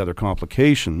doesn't lead to other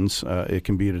complications. It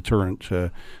can be a deterrent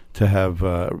to have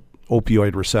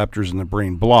opioid receptors in the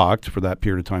brain blocked for that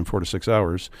period of time, 4 to 6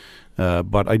 hours.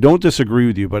 But I don't disagree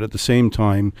with you. But at the same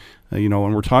time,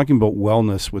 when we're talking about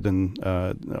wellness within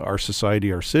our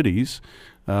society, our cities,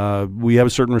 we have a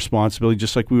certain responsibility,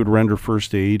 just like we would render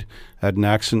first aid at an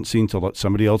accident scene till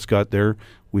somebody else got there.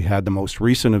 We had the most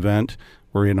recent event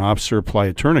where an officer applied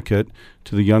a tourniquet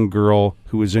to the young girl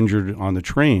who was injured on the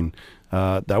train.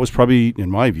 That was probably, in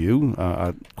my view,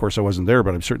 of course I wasn't there,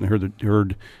 but I've certainly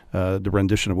heard the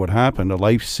rendition of what happened, a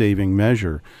life-saving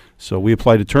measure. So we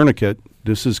applied a tourniquet.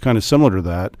 This is kind of similar to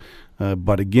that.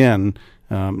 But again,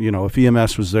 if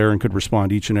EMS was there and could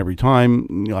respond each and every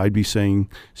time, I'd be saying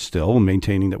still,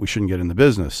 maintaining that we shouldn't get in the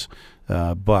business.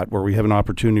 But where we have an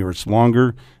opportunity where it's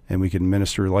longer and we can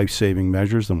administer life-saving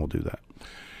measures, then we'll do that.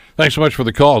 Thanks so much for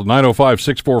the call.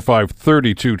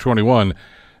 905-645-3221.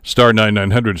 Star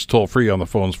 9900 is toll-free on the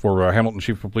phones for Hamilton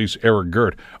Chief of Police Eric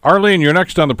Girt. Arlene, you're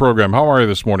next on the program. How are you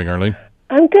this morning, Arlene?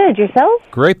 I'm good. Yourself?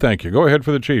 Great, thank you. Go ahead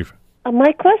for the Chief.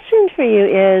 My question for you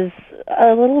is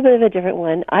a little bit of a different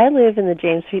one. I live in the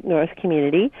James Street North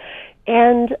community,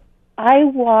 and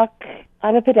I'm a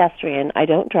pedestrian. I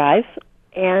don't drive,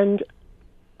 and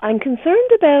I'm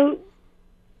concerned about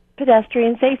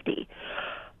pedestrian safety.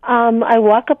 I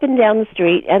walk up and down the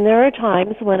street, and there are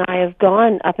times when I have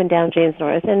gone up and down James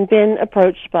North and been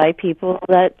approached by people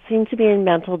that seem to be in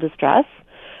mental distress.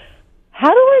 How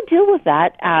do I deal with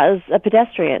that as a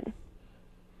pedestrian?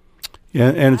 Yeah,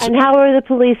 and how are the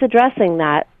police addressing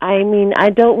that? I mean,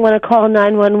 I don't want to call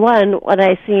 911 when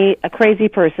I see a crazy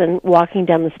person walking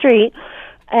down the street.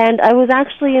 And I was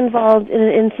actually involved in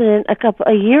an incident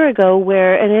a year ago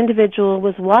where an individual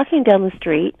was walking down the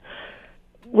street,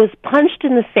 was punched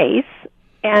in the face,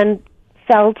 and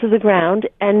fell to the ground,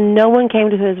 and no one came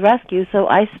to his rescue. So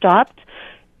I stopped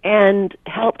and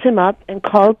helped him up and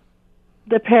called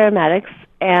the paramedics,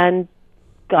 and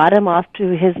got him off to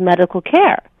his medical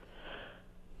care.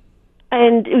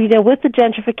 And, with the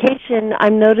gentrification,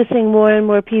 I'm noticing more and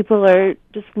more people are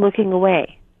just looking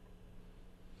away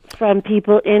from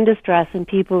people in distress and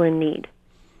people in need.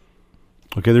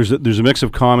 Okay, there's a mix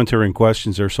of commentary and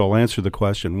questions there, so I'll answer the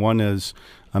question. One is,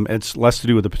 it's less to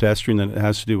do with the pedestrian than it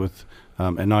has to do with,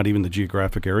 and not even the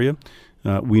geographic area.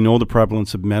 We know the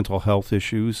prevalence of mental health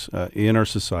issues in our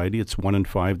society. It's 1 in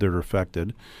 5 that are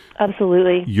affected.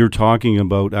 Absolutely. You're talking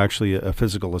about actually a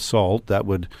physical assault that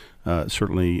would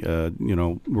certainly,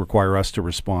 require us to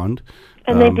respond.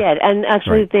 And they did. And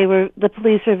actually, right. the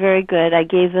police were very good. I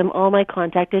gave them all my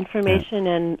contact information,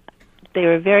 and they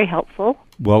were very helpful.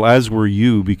 Well, as were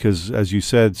you, because as you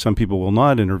said, some people will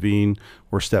not intervene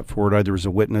or step forward either as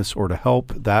a witness or to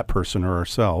help that person or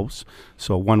ourselves.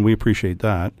 So, one, we appreciate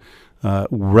that.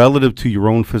 Relative to your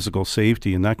own physical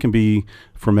safety, and that can be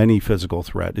from any physical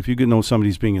threat. If you know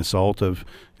somebody's being assaulted,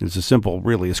 it's as simple,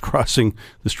 really, as crossing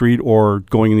the street or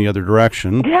going in the other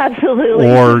direction. Absolutely.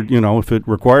 Or, if it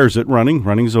requires it,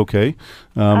 running's okay,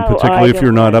 particularly if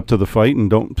you're not up to the fight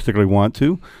and don't particularly want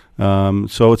to.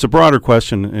 So it's a broader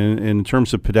question. In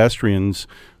terms of pedestrians,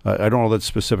 I don't know that's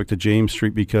specific to James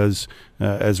Street because,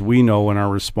 as we know in our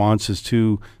responses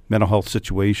to mental health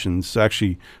situations,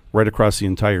 actually right across the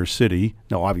entire city.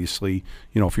 Now, obviously,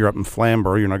 if you're up in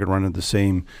Flamborough, you're not going to run into the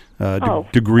same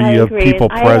degree of people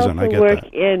present. I get that. I also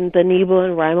work in the Nebo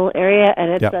and Rymel area,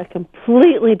 and it's a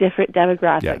completely different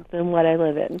demographic than what I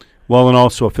live in. Well, and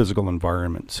also a physical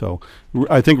environment. So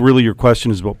I think really your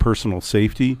question is about personal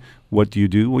safety. What do you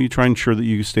do? Well, you try and ensure that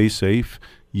you stay safe.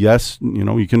 Yes,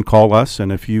 you can call us, and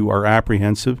if you are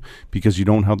apprehensive because you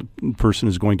don't know how the person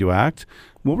is going to act,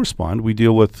 we'll respond. We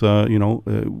deal with,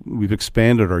 we've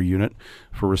expanded our unit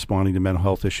for responding to mental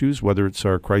health issues, whether it's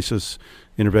our crisis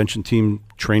intervention team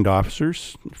trained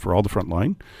officers for all the front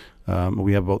line.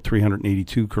 We have about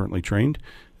 382 currently trained.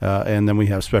 And then we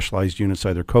have specialized units,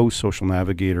 either COAST, Social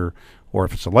Navigator, or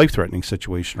if it's a life-threatening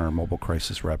situation, our Mobile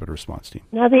Crisis Rapid Response Team.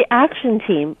 Now, the action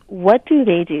team, what do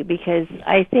they do? Because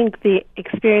I think the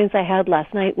experience I had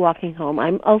last night walking home,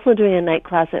 I'm also doing a night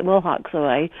class at Mohawk, so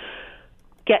I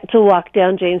get to walk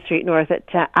down James Street North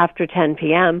after 10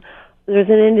 p.m. There's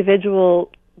an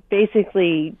individual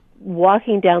basically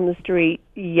walking down the street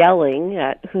yelling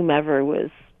at whomever was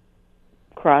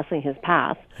crossing his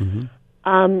path.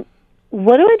 Mm-hmm.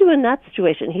 What do I do in that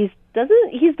situation?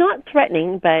 He's not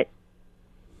threatening, but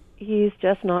he's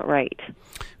just not right.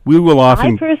 We will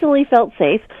often. I personally felt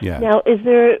safe. Yeah. Now, is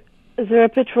there a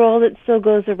patrol that still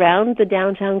goes around the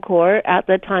downtown core at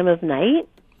the time of night?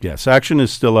 Yes, action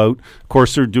is still out. Of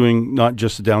course, they're doing not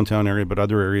just the downtown area, but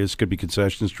other areas. Could be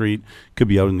Concession Street, could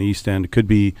be out in the East End, it could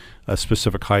be a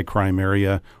specific high crime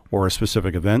area or a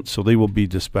specific event. So they will be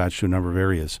dispatched to a number of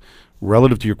areas.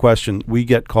 Relative to your question, we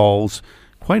get calls.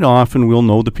 Quite often, we'll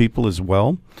know the people as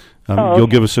well. You'll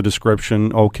give us a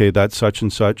description. Okay, that's such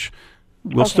and such.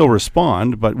 We'll still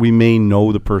respond, but we may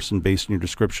know the person based on your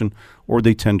description, or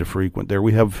they tend to frequent there.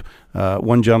 We have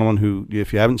one gentleman who,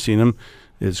 if you haven't seen him,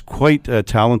 is quite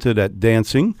talented at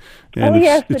dancing. And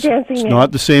it's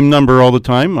not the same number all the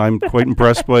time. I'm quite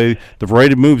impressed by the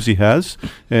variety of moves he has.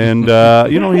 And,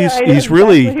 he's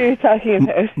really, what you're talking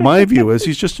about. My view is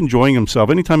he's just enjoying himself.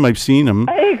 Anytime I've seen him.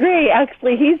 I agree.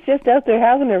 Actually, he's just out there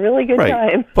having a really good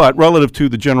time. But relative to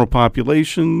the general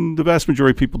population, the vast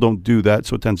majority of people don't do that,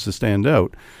 so it tends to stand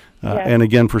out. And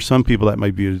again, for some people that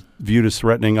might be viewed as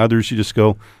threatening. Others, you just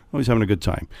go, oh, he's having a good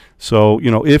time. So,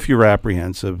 if you're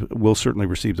apprehensive, we'll certainly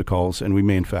receive the calls, and we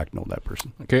may, in fact, know that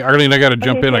person. Okay, Arlene, I got to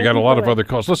jump in. I got a lot of other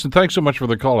calls. Listen, thanks so much for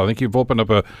the call. I think you've opened up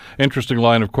an interesting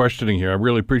line of questioning here. I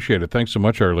really appreciate it. Thanks so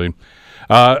much, Arlene.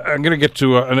 I'm going to get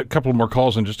to a couple more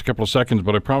calls in just a couple of seconds,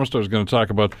 but I promised I was going to talk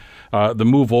about the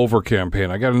Move Over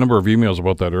campaign. I got a number of emails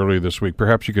about that earlier this week.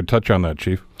 Perhaps you could touch on that,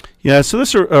 Chief. Yeah, so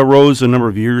this arose a number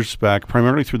of years back,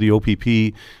 primarily through the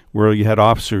OPP, where you had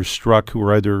officers struck who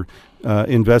were either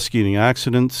investigating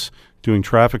accidents, doing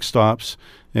traffic stops,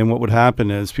 and what would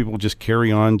happen is people would just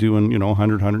carry on doing,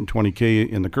 100, 120K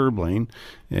in the curb lane,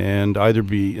 and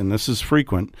and this is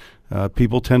frequent,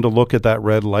 people tend to look at that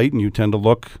red light, and you tend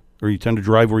to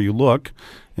drive where you look,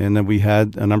 and then we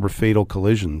had a number of fatal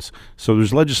collisions. So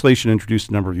there's legislation introduced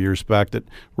a number of years back that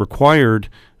required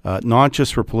not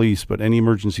just for police, but any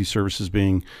emergency services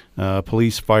being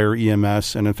police, fire,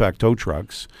 EMS, and in fact tow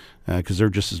trucks, because they're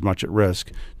just as much at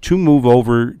risk, to move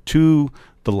over to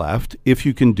the left if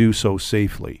you can do so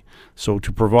safely. So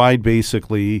to provide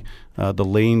basically the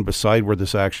lane beside where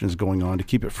this action is going on to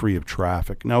keep it free of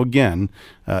traffic. Now again,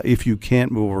 if you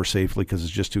can't move over safely because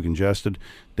it's just too congested,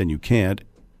 then you can't.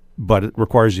 but it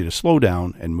requires you to slow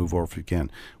down and move over if you can.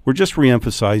 We're just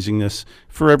reemphasizing this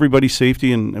for everybody's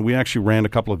safety, and we actually ran a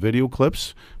couple of video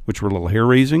clips, which were a little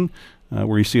hair-raising,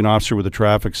 where you see an officer with a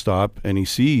traffic stop, and he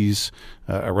sees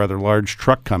a rather large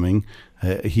truck coming.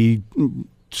 He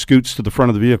scoots to the front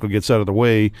of the vehicle, gets out of the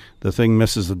way. The thing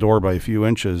misses the door by a few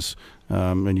inches,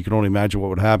 and you can only imagine what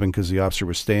would happen because the officer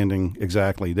was standing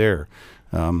exactly there,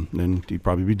 and he'd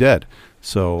probably be dead.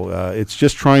 So it's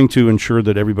just trying to ensure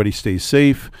that everybody stays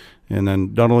safe. And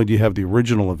then not only do you have the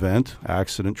original event,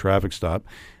 accident, traffic stop,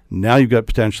 now you've got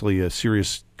potentially a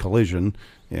serious collision,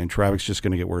 and traffic's just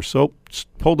going to get worse. So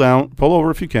pull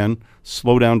over if you can,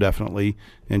 slow down definitely,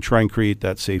 and try and create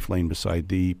that safe lane beside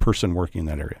the person working in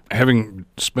that area. Having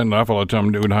spent an awful lot of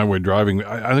time doing highway driving,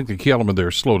 I think the key element there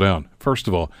is slow down. First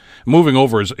of all, moving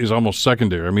over is almost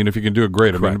secondary. I mean, if you can do it,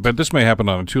 great. Correct. I mean, but this may happen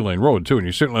on a 2-lane road, too, and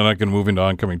you're certainly not going to move into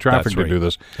oncoming traffic That's to right. do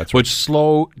this. That's But right.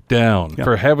 slow down,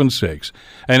 for heaven's sakes.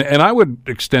 And I would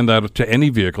extend that to any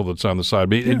vehicle that's on the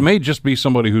side. It may just be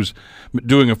somebody who's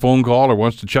doing a phone call or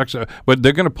wants to check, but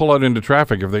they're going to pull out into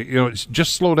traffic. If they,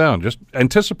 just slow down. Just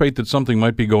anticipate that something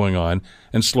might be going on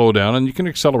and slow down, and you can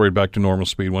accelerate back to normal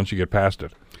speed once you get past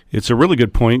it. It's a really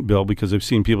good point, Bill, because I've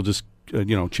seen people just,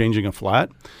 changing a flat.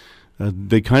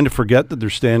 They kind of forget that they're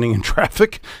standing in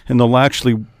traffic, and they'll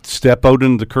actually step out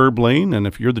into the curb lane. And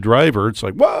if you're the driver, it's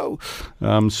like, whoa.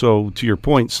 So to your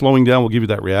point, slowing down will give you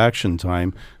that reaction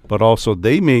time. But also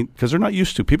because they're not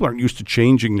used to, people aren't used to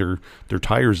changing their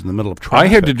tires in the middle of traffic. I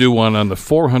had to do one on the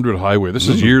 400 highway. This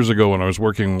is years ago when I was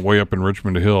working way up in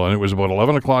Richmond Hill, and it was about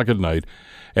 11 o'clock at night,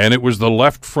 and it was the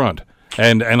left front.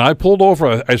 And I pulled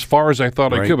over as far as I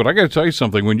thought I could. But I got to tell you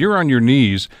something. When you're on your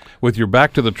knees with your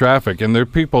back to the traffic and there are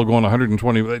people going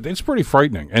 120, it's pretty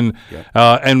frightening. And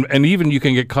and even you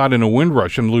can get caught in a wind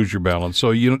rush and lose your balance.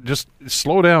 So just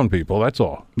slow down, people. That's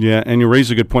all. Yeah, and you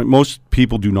raise a good point. Most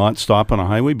people do not stop on a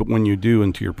highway, but when you do,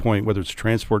 and to your point, whether it's a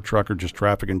transport truck or just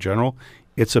traffic in general,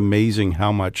 it's amazing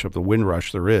how much of the wind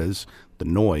rush there is, the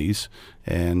noise,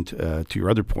 and to your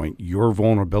other point, your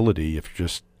vulnerability if you're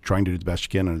just trying to do the best you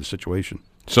can in the situation.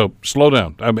 So slow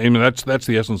down. I mean, that's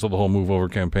the essence of the whole Move Over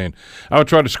campaign. I will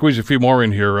try to squeeze a few more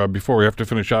in here before we have to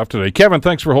finish off today. Kevin,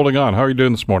 thanks for holding on. How are you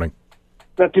doing this morning?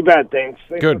 Not too bad, thanks.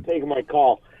 Thanks Good. for taking my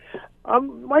call.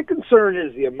 My concern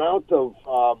is the amount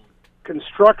of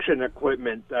construction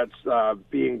equipment that's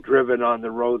being driven on the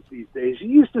roads these days. You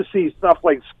used to see stuff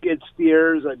like skid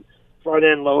steers and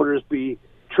front-end loaders be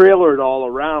trailered all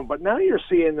around, but now you're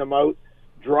seeing them out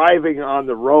driving on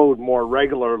the road more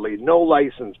regularly. No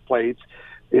license plates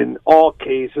in all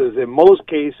cases. In most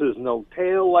cases, no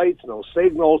tail lights, no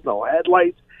signals, no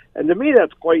headlights. And to me,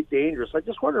 that's quite dangerous. I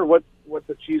just wonder what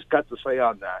the chief's got to say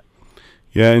on that.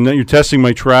 Yeah, and then you're testing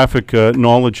my traffic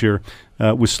knowledge here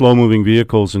with slow-moving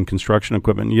vehicles and construction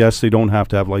equipment. Yes, they don't have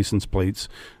to have license plates.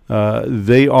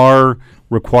 They are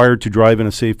required to drive in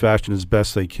a safe fashion as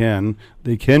best they can.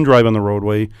 They can drive on the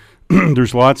roadway.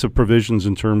 There's lots of provisions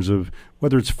in terms of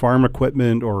whether it's farm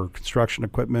equipment or construction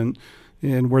equipment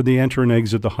and where they enter and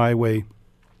exit the highway.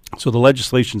 So the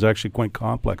legislation is actually quite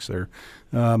complex there.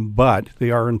 But they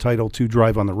are entitled to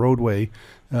drive on the roadway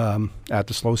at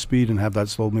the slow speed and have that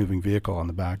slow-moving vehicle on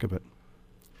the back of it.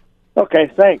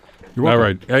 Okay, thanks. You're welcome.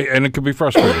 All right. And it can be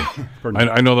frustrating.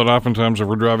 I know that oftentimes if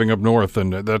we're driving up north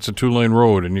and that's a 2-lane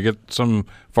road and you get some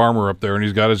farmer up there and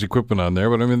he's got his equipment on there,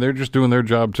 but I mean, they're just doing their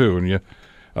job too. And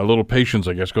a little patience,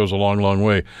 I guess, goes a long, long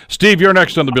way. Steve, you're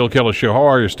next on the Bill Kelly Show. How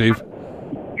are you, Steve?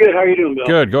 Good. How are you doing, Bill?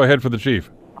 Good. Go ahead for the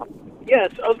chief.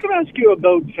 Yes, I was going to ask you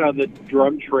about the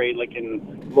drug trade, like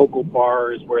in local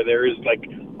bars where there is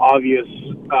obvious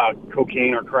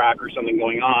cocaine or crack or something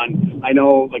going on. I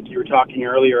know, you were talking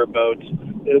earlier about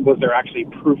was there actually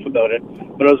proof about it,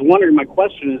 but I was wondering. My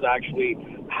question is actually,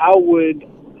 how would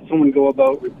someone go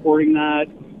about reporting that,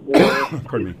 or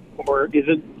Pardon me. Or is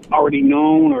it already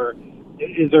known, or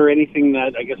is there anything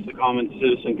that I guess the common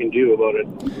citizen can do about it?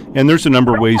 And there's a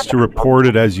number of ways to report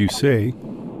it, as you say.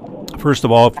 First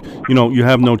of all, if you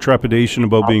have no trepidation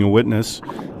about being a witness,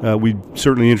 we're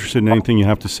certainly interested in anything you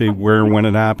have to say, where and when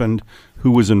it happened, who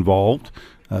was involved.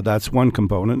 That's one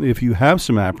component. If you have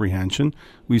some apprehension,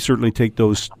 we certainly take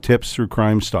those tips through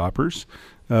Crime Stoppers.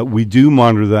 We do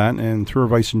monitor that, and through our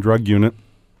Vice and Drug Unit,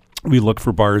 we look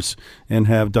for bars and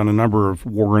have done a number of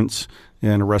warrants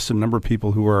and arrested a number of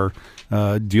people who are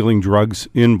dealing drugs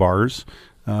in bars.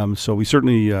 So we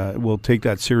certainly will take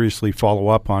that seriously, follow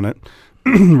up on it.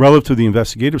 Relative to the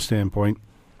investigative standpoint,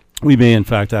 we may in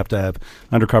fact have to have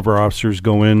undercover officers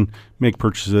go in, make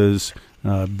purchases,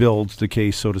 build the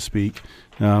case, so to speak.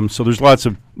 So there's lots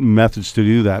of methods to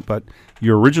do that. But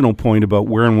your original point about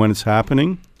where and when it's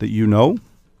happening, that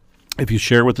If you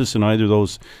share with us in either of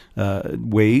those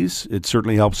ways, it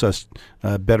certainly helps us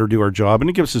better do our job, and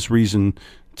it gives us reason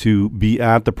to be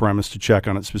at the premise to check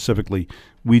on it specifically.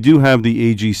 We do have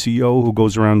the AGCO who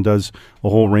goes around and does a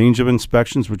whole range of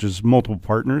inspections, which is multiple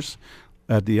partners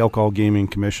at the Alcohol Gaming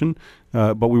Commission,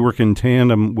 but we work in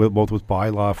tandem with both with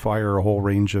bylaw, fire, a whole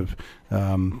range of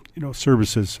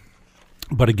services.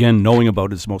 But again, knowing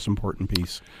about it is the most important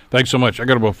piece. Thanks so much. I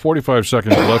got about 45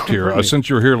 seconds left here. Since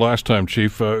you were here last time,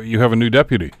 Chief, you have a new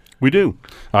deputy. We do.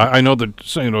 I know that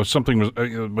something was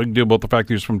a big deal about the fact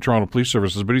that he's from Toronto Police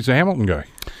Services, but he's a Hamilton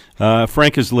guy.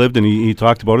 Frank has lived, and he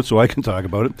talked about it, so I can talk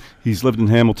about it. He's lived in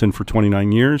Hamilton for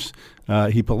 29 years.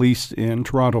 He policed in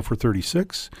Toronto for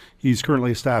 36. He's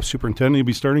currently a staff superintendent. He'll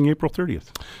be starting April 30th.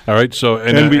 All right. So,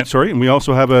 and we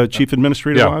also have a chief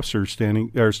administrative officer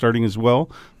starting as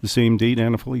well, the same date,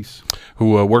 Anna Felice,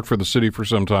 who worked for the city for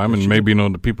some time and may be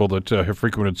known to people that have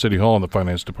frequented City Hall in the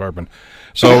finance department.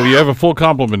 So you have a full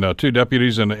complement now: 2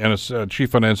 deputies and a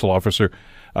chief financial officer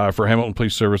for Hamilton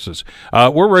Police Services.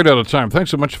 We're right out of time.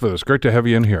 Thanks so much for this. Great to have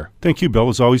you in here. Thank you, Bill.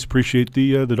 As always, appreciate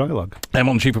the dialogue.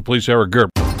 Hamilton Chief of Police Eric Gerb.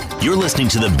 You're listening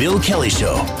to The Bill Kelly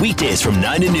Show, weekdays from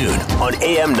 9 to noon on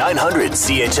AM 900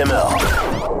 CHML.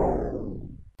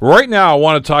 Right now, I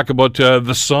want to talk about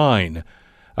the sign.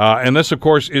 And this, of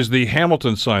course, is the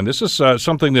Hamilton sign. This is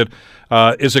something that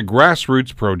is a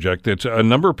grassroots project that a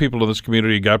number of people in this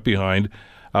community got behind.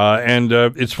 And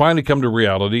it's finally come to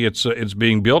reality. It's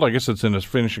being built. I guess it's in its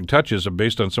finishing touches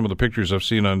based on some of the pictures I've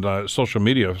seen on social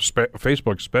media,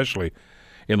 Facebook especially,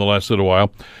 in the last little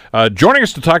while. Joining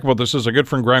us to talk about this is our good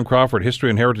friend Graham Crawford, history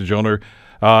and heritage owner,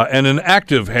 and an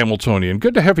active Hamiltonian.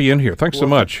 Good to have you in here. Thanks so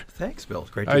much. Thanks, Bill.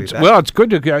 Great to be back. Well, it's good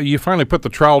to you finally put the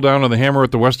trowel down on the hammer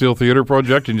at the Westdale Theatre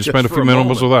Project, and you spent a few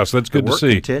minutes with us. That's good to see.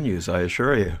 The work continues, I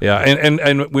assure you. Yeah,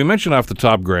 and we mentioned off the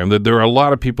top, Graham, that there are a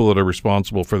lot of people that are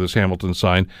responsible for this Hamilton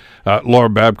sign. Laura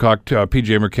Babcock,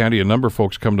 P.J. Mercanti, a number of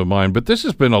folks come to mind. But this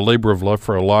has been a labor of love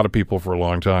for a lot of people for a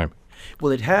long time.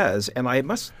 Well, it has, and I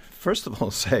must first of all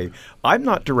say I'm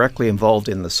not directly involved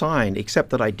in the sign,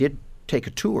 except that I did take a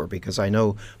tour because I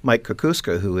know Mike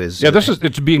Kukuska, who is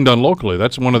it's being done locally.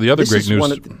 That's one of the other great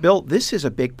news. Bill, this is a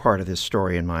big part of this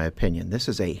story, in my opinion. This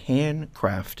is a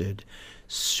handcrafted,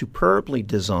 superbly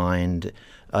designed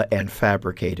and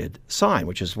fabricated sign,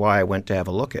 which is why I went to have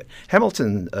a look at.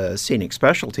 Hamilton Scenic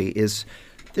Specialty is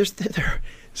they're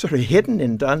sort of hidden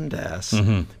in Dundas,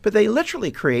 but they literally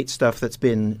create stuff that's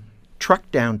been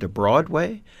trucked down to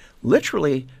Broadway,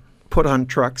 literally put on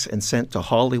trucks and sent to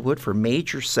Hollywood for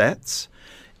major sets,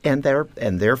 and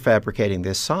they're fabricating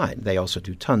this sign. They also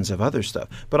do tons of other stuff.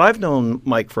 But I've known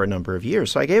Mike for a number of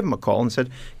years, so I gave him a call and said,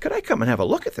 could I come and have a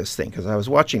look at this thing? Because I was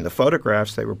watching the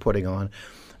photographs they were putting on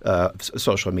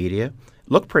social media.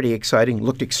 Looked pretty exciting,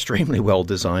 looked extremely well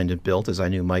designed and built, as I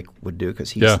knew Mike would do,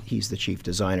 because he's the chief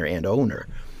designer and owner.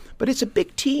 But it's a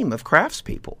big team of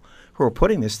craftspeople who are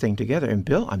putting this thing together. And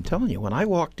Bill, I'm telling you, when I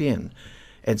walked in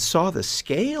and saw the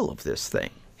scale of this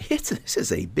thing, this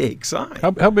is a big sign.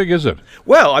 How big is it?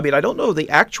 Well, I mean, I don't know the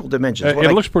actual dimensions.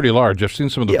 It looks pretty large. I've seen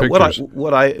some of the pictures.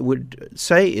 What I would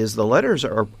say is the letters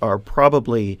are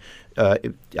probably,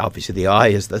 obviously the I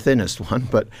is the thinnest one,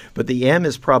 but the M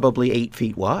is probably 8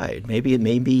 feet wide,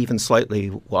 maybe even slightly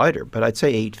wider, but I'd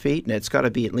say 8 feet, and it's got to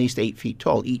be at least 8 feet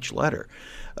tall, each letter.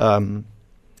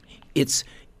 It's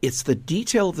the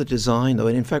detail of the design, though,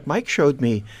 and in fact, Mike showed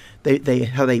me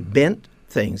how they bent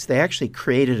things. They actually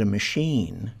created a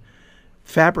machine,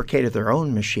 fabricated their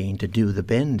own machine to do the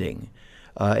bending,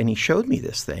 and he showed me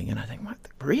this thing, and I think, what,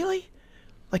 really?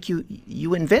 Like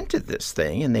you invented this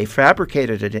thing, and they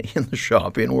fabricated it in the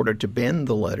shop in order to bend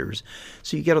the letters,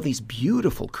 so you get all these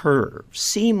beautiful curves,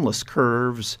 seamless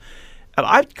curves. And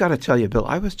I've got to tell you, Bill,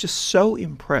 I was just so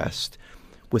impressed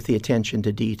with the attention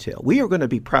to detail. We are going to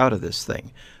be proud of this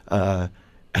thing.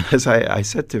 As I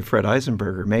said to Fred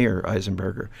Eisenberger, Mayor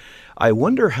Eisenberger, I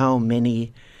wonder how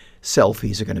many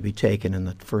selfies are going to be taken in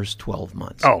the first 12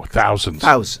 months. Oh, thousands.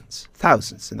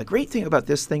 Thousands. And the great thing about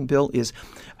this thing, Bill, is,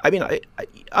 I mean,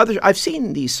 I've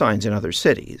seen these signs in other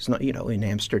cities. In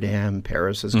Amsterdam,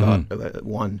 Paris has got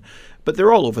one, but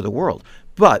they're all over the world.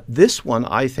 But this one,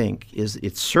 I think,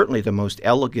 it's certainly the most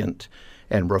elegant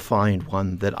and refined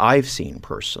one that I've seen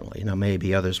personally. Now,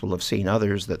 maybe others will have seen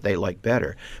others that they like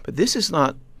better, but this is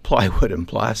not plywood and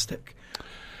plastic.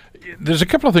 There's a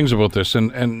couple of things about this,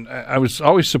 and I was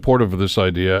always supportive of this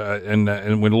idea.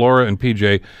 And when Laura and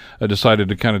PJ decided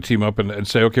to kind of team up and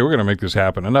say, okay, we're going to make this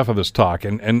happen, enough of this talk,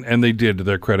 and they did, to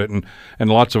their credit, and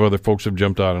lots of other folks have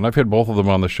jumped on. And I've had both of them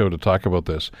on the show to talk about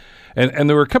this. And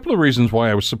there were a couple of reasons why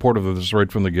I was supportive of this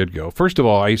right from the get-go. First of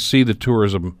all, I see the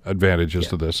tourism advantages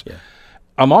to this. Yeah.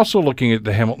 I'm also looking at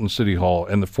the Hamilton City Hall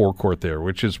and the forecourt there,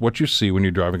 which is what you see when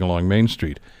you're driving along Main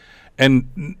Street.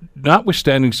 And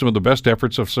notwithstanding some of the best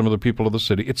efforts of some of the people of the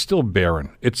city, it's still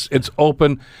barren. It's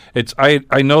open.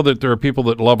 I know that there are people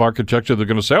that love architecture. They're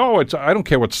going to say, I don't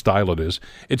care what style it is.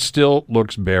 It still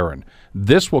looks barren.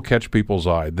 This will catch people's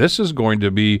eye. This is going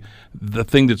to be the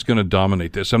thing that's going to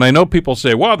dominate this. And I know people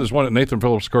say, wow, there's one at Nathan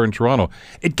Phillips Square in Toronto.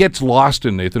 It gets lost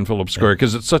in Nathan Phillips Square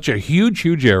because it's such a huge,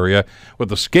 huge area with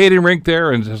the skating rink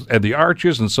there and the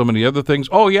arches and so many other things.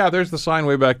 Oh, yeah, there's the sign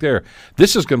way back there.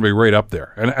 This is going to be right up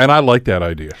there. And I like that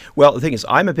idea. Well, the thing is,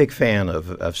 I'm a big fan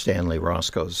of Stanley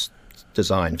Roscoe's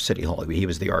design of City Hall. He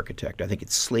was the architect. I think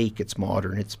it's sleek, it's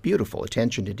modern, it's beautiful.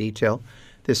 Attention to detail.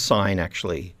 This sign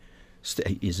actually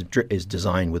is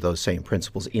designed with those same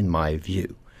principles, in my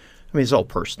view. I mean, it's all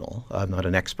personal. I'm not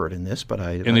an expert in this, but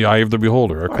in the eye of the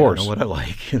beholder, of course. I know what I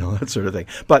like, that sort of thing.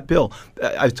 But Bill,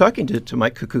 I was talking to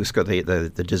Mike Kukusko,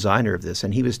 the designer of this,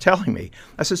 and he was telling me.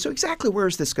 I said, so exactly where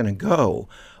is this going to go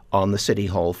on the City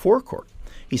Hall forecourt?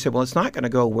 He said, well, it's not going to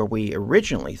go where we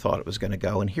originally thought it was going to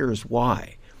go, and here's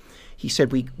why. He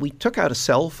said, we took out a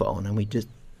cell phone and we just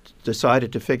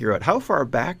decided to figure out how far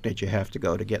back did you have to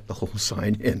go to get the whole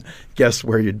sign in. Guess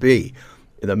where you'd be?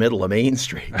 In the middle of Main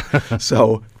Street.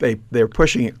 So they're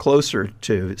pushing it closer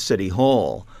to City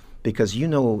Hall because you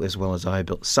know as well as I,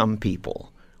 Bill, some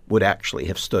people would actually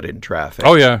have stood in traffic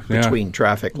between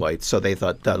traffic lights. So they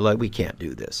thought, we can't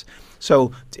do this.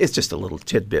 So it's just a little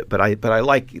tidbit, but I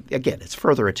like, again, it's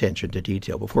further attention to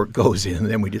detail before it goes in, and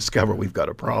then we discover we've got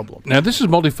a problem. Now, this is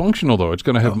multifunctional, though. It's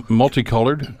going to have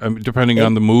multicolored, depending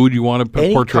on the mood you want to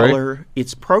portray. Any color,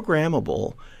 it's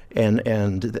programmable, and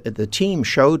the team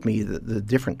showed me the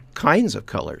different kinds of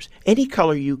colors. Any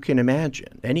color you can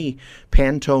imagine, any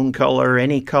Pantone color,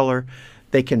 any color.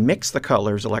 They can mix the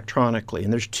colors electronically,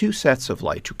 and there's two sets of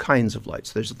light, two kinds of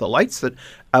lights. There's the lights that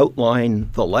outline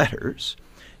the letters,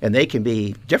 and they can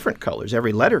be different colors.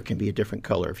 Every letter can be a different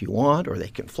color if you want, or they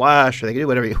can flash, or they can do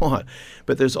whatever you want.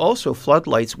 But there's also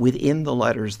floodlights within the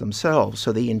letters themselves.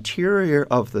 So the interior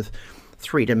of the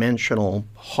three-dimensional,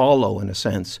 hollow, in a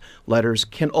sense, letters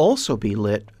can also be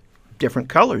lit different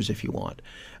colors if you want.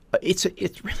 It's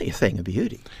really a thing of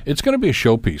beauty. It's going to be a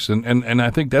showpiece, and I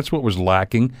think that's what was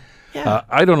lacking. Yeah.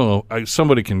 I don't know.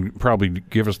 Somebody can probably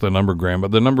give us the number, Graham,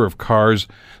 but the number of cars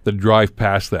that drive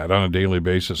past that on a daily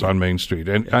basis on Main Street,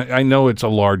 and I know it's a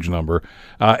large number,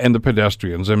 and the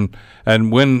pedestrians, and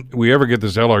when we ever get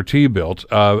this LRT built,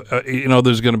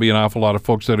 there's going to be an awful lot of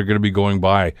folks that are going to be going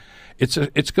by. It's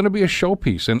going to be a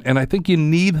showpiece, and I think you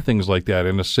need things like that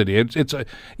in a city. It's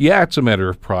a matter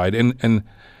of pride, and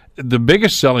the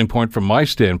biggest selling point from my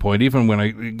standpoint, even when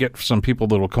I get some people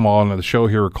that will come on the show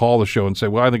here or call the show and say,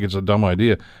 well, I think it's a dumb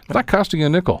idea, it's not costing a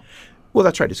nickel. Well,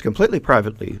 that's right. It's completely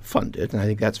privately funded, and I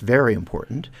think that's very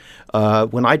important.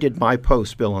 When I did my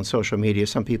post, Bill, on social media,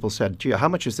 some people said, gee, how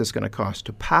much is this going to cost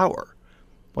to power?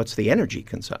 What's the energy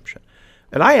consumption?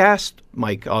 And I asked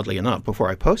Mike, oddly enough, before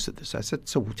I posted this, I said,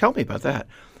 so tell me about that.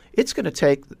 It's going to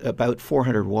take about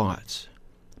 400 watts,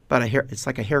 but it's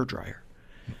like a hairdryer.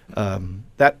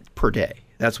 That per day.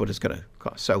 That's what it's going to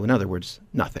cost. So, in other words,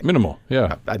 nothing. Minimal,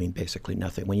 yeah. I mean, basically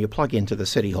nothing. When you plug into the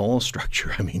City Hall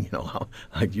structure, I mean,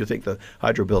 you think the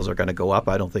hydro bills are going to go up?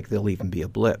 I don't think there'll even be a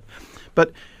blip.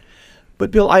 But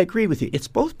Bill, I agree with you. It's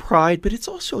both pride, but it's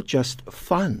also just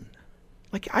fun.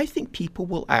 Like, I think people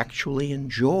will actually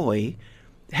enjoy,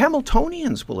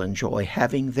 Hamiltonians will enjoy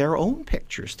having their own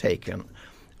pictures taken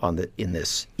in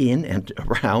and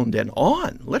around and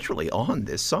on, literally on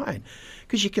this sign.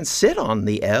 Because you can sit on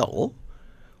the L.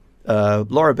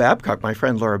 Laura Babcock, my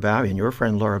friend Laura Babbitt, and your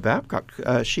friend Laura Babcock,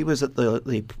 she was at the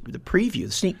preview,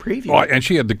 the sneak preview. Oh, and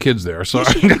she had the kids there. So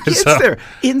she had the kids there,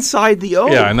 inside the O.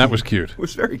 Yeah, and that was cute. It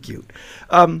was very cute.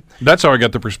 That's how I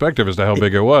got the perspective as to how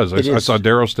big it was. I saw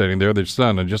Daryl standing there, their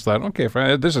son, and just thought, okay,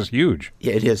 fine, this is huge.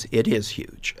 Yeah, it is. It is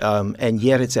huge. And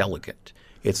yet it's elegant.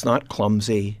 It's not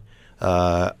clumsy.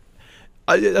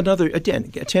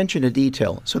 Attention to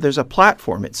detail. So there's a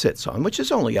platform it sits on, which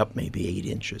is only up maybe 8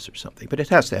 inches or something, but it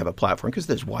has to have a platform because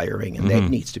there's wiring and that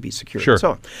needs to be secured and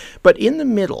so on. But in the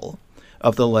middle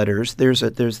of the letters, there's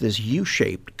this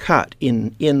U-shaped cut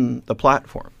in the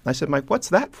platform. I said, Mike, what's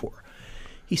that for?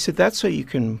 He said, that's so you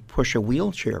can push a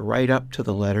wheelchair right up to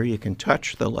the letter. You can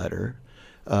touch the letter,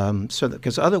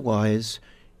 because otherwise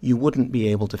you wouldn't be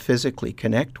able to physically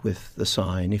connect with the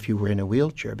sign if you were in a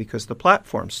wheelchair because the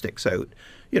platform sticks out,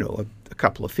 a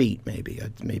couple of feet maybe.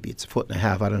 Maybe it's 1.5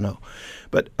 feet, I don't know.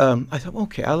 But I thought,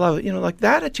 okay, I love it. Like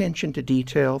that attention to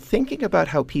detail, thinking about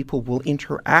how people will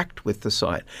interact with the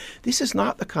sign. This is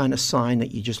not the kind of sign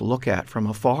that you just look at from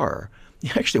afar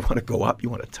You actually want to go up. You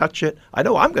want to touch it. I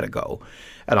know I'm going to go,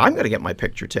 and I'm going to get my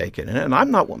picture taken. And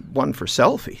I'm not one for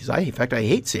selfies. In fact, I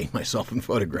hate seeing myself in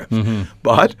photographs.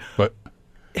 But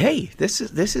hey, this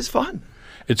is fun.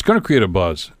 It's going to create a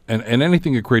buzz, and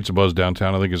anything that creates a buzz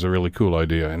downtown, I think, is a really cool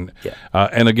idea. And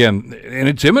again,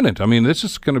 it's imminent. I mean, this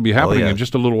is going to be happening in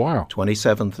just a little while.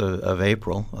 27th of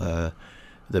April.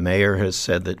 The mayor has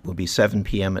said that it will be 7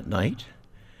 p.m. at night,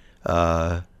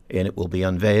 and it will be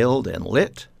unveiled and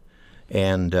lit.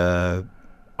 And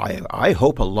I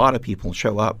hope a lot of people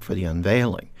show up for the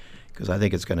unveiling, because I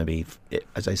think it's going to be,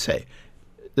 as I say,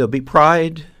 there'll be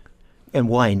pride, and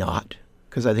why not?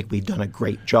 Because I think we've done a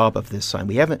great job of this sign.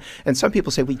 We haven't, and some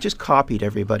people say we just copied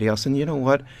everybody else. And you know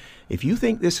what? If you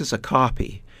think this is a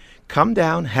copy, come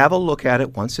down, have a look at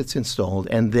it once it's installed,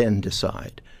 and then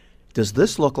decide. Does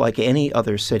this look like any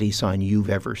other city sign you've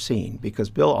ever seen? Because,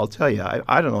 Bill, I'll tell you,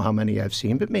 I don't know how many I've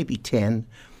seen, but maybe 10.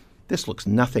 This looks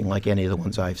nothing like any of the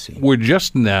ones I've seen. We're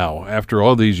just now, after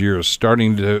all these years,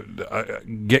 starting to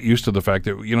get used to the fact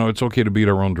that, it's okay to beat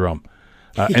our own drum.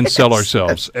 And sell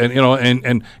ourselves, and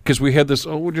and because we had this,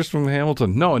 we're just from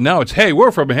Hamilton. No, now it's, hey, we're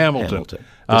from Hamilton.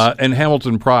 And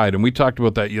Hamilton pride, and we talked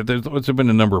about that. There's been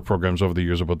a number of programs over the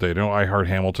years about that. I Heart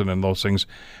Hamilton and those things,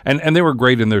 and they were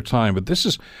great in their time. But this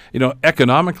is,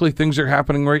 economically, things are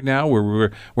happening right now.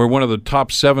 We're one of the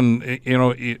top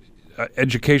 7,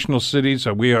 educational cities.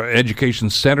 We are an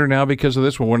education center now because of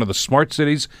this. We're one of the smart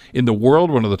cities in the world,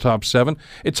 one of the top 7.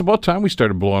 It's about time we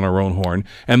started blowing our own horn.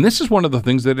 And this is one of the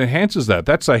things that enhances that.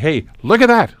 That's hey, look at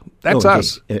that. That's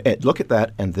us. Look at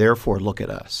that, and therefore look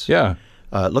at us. Yeah.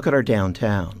 Look at our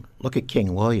downtown. Look at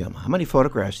King William. How many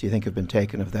photographs do you think have been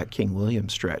taken of that King William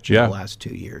stretch in the last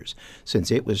 2 years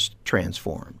since it was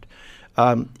transformed?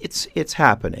 It's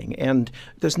happening, and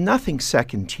there's nothing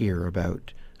second tier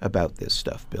about this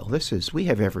stuff, Bill. We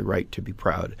have every right to be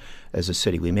proud as a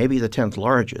city. We may be the 10th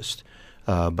largest,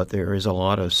 but there is a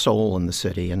lot of soul in the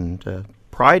city, and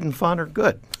pride and fun are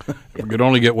good. We could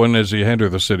only get one as you enter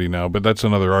the city now, but that's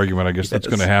another argument. I guess that's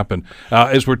going to happen.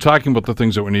 As we're talking about the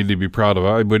things that we need to be proud of,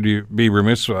 I would be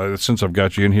remiss, since I've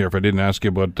got you in here, if I didn't ask you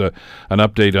about an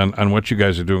update on what you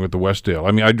guys are doing with the Westdale.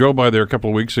 I mean, I drove by there a couple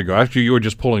of weeks ago. Actually, you were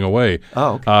just pulling away.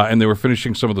 Oh, okay. And they were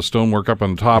finishing some of the stonework up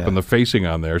on top and the facing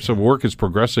on there. So work is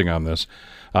progressing on this.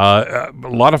 A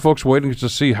lot of folks waiting to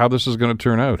see how this is going to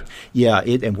turn out. Yeah,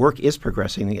 and work is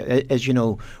progressing. As you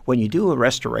know, when you do a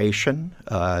restoration,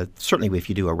 certainly if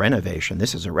you do a renovation,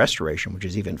 this is a restoration, which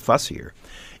is even fussier,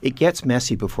 it gets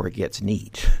messy before it gets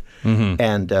neat.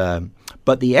 And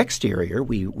but the exterior,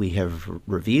 we have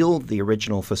revealed the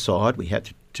original facade. We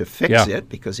had to fix it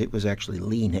because it was actually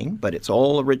leaning, but it's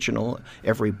all original.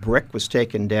 Every brick was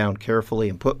taken down carefully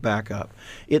and put back up.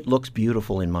 It looks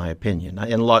beautiful, in my opinion,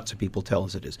 and lots of people tell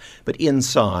us it is. But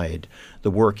inside,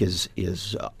 the work is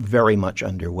very much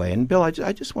underway. And Bill, I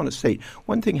just want to say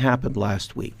one thing happened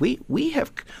last week. We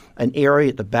have an area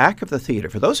at the back of the theater.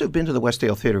 For those who've been to the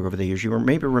Westdale Theater over the years, you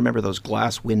maybe remember those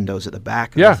glass windows at the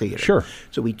back of the theater. Yeah, sure.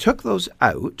 So we took those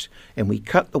out and we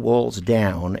cut the walls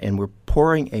down, and we're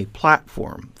pouring a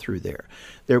platform through there.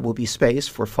 There will be space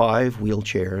for 5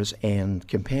 wheelchairs and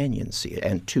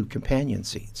 2 companion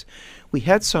seats. We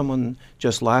had someone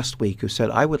just last week who said,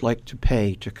 I would like to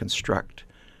pay to construct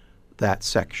that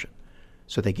section.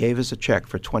 So they gave us a check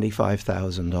for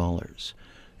 $25,000.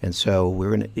 And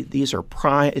so these are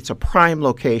prime. It's a prime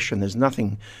location. There's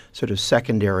nothing sort of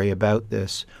secondary about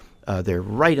this. They're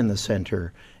right in the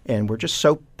center, and we're just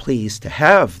so pleased to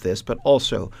have this, but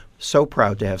also so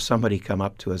proud to have somebody come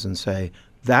up to us and say,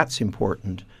 that's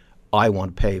important. I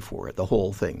want to pay for it, the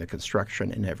whole thing, the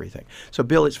construction and everything. So,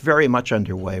 Bill, it's very much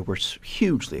underway. We're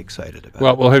hugely excited about it.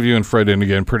 Well, we'll have you and Fred in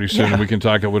again pretty soon, and we can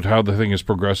talk about how the thing is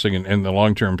progressing and the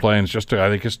long-term plans, I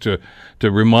think it's to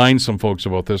remind some folks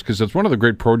about this, because it's one of the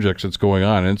great projects that's going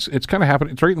on. And it's kind of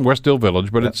happening. It's right in Westdale Village,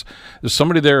 but there's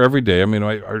somebody there every day. I mean,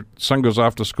 our son goes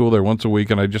off to school there once a week,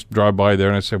 and I just drive by there,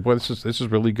 and I say, boy, this is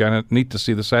really kind of neat to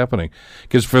see this happening.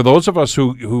 Because for those of us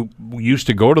who used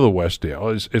to go to the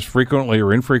Westdale as frequently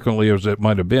or infrequently as it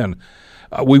might have been,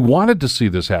 we wanted to see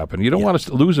this happen. You don't want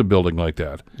to lose a building like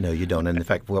that. No, you don't. And in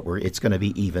fact, it's going to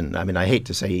be even, I mean, I hate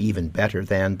to say even better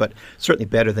than, but certainly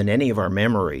better than any of our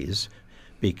memories,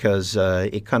 because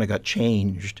it kind of got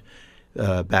changed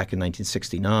back in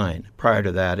 1969. Prior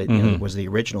to that, it was the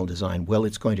original design. Well,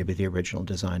 it's going to be the original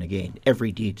design again.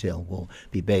 Every detail will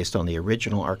be based on the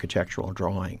original architectural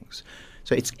drawings.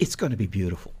 So it's going to be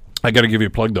beautiful. I got to give you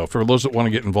a plug, though. For those that want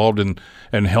to get involved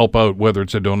and help out, whether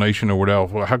it's a donation or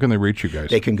whatever, how can they reach you guys?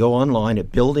 They can go online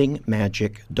at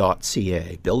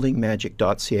buildingmagic.ca.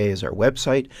 Buildingmagic.ca is our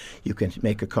website. You can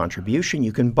make a contribution.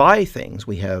 You can buy things.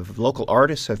 We have local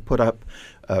artists have put up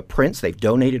prints. They've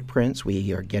donated prints.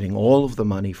 We are getting all of the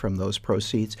money from those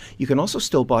proceeds. You can also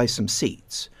still buy some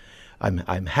seats.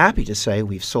 I'm happy to say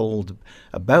we've sold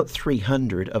about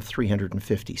 300 of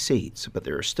 350 seats, but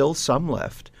there are still some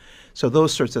left. So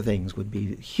those sorts of things would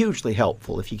be hugely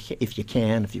helpful if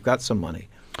you've got some money.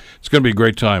 It's going to be a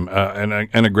great time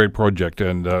and a great project,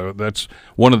 and that's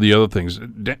one of the other things.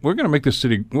 We're going to make this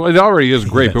city, well, it already is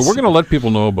great, but we're going to let people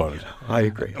know about it. I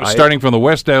agree. Starting from the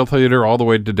Westdale Theater all the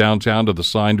way to downtown to the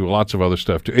sign to lots of other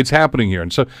stuff, too. It's happening here,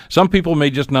 and so some people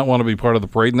may just not want to be part of the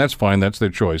parade, and that's fine. That's their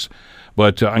choice.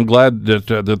 But I'm glad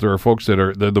that there are folks that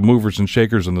are the movers and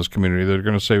shakers in this community that are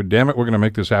going to say, damn it, we're going to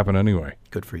make this happen anyway.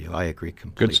 Good for you. I agree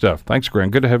completely. Good stuff. Thanks,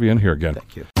 Grant. Good to have you in here again.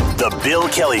 Thank you. The Bill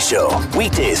Kelly Show,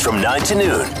 weekdays from 9 to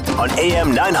noon on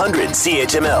AM 900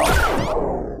 CHML.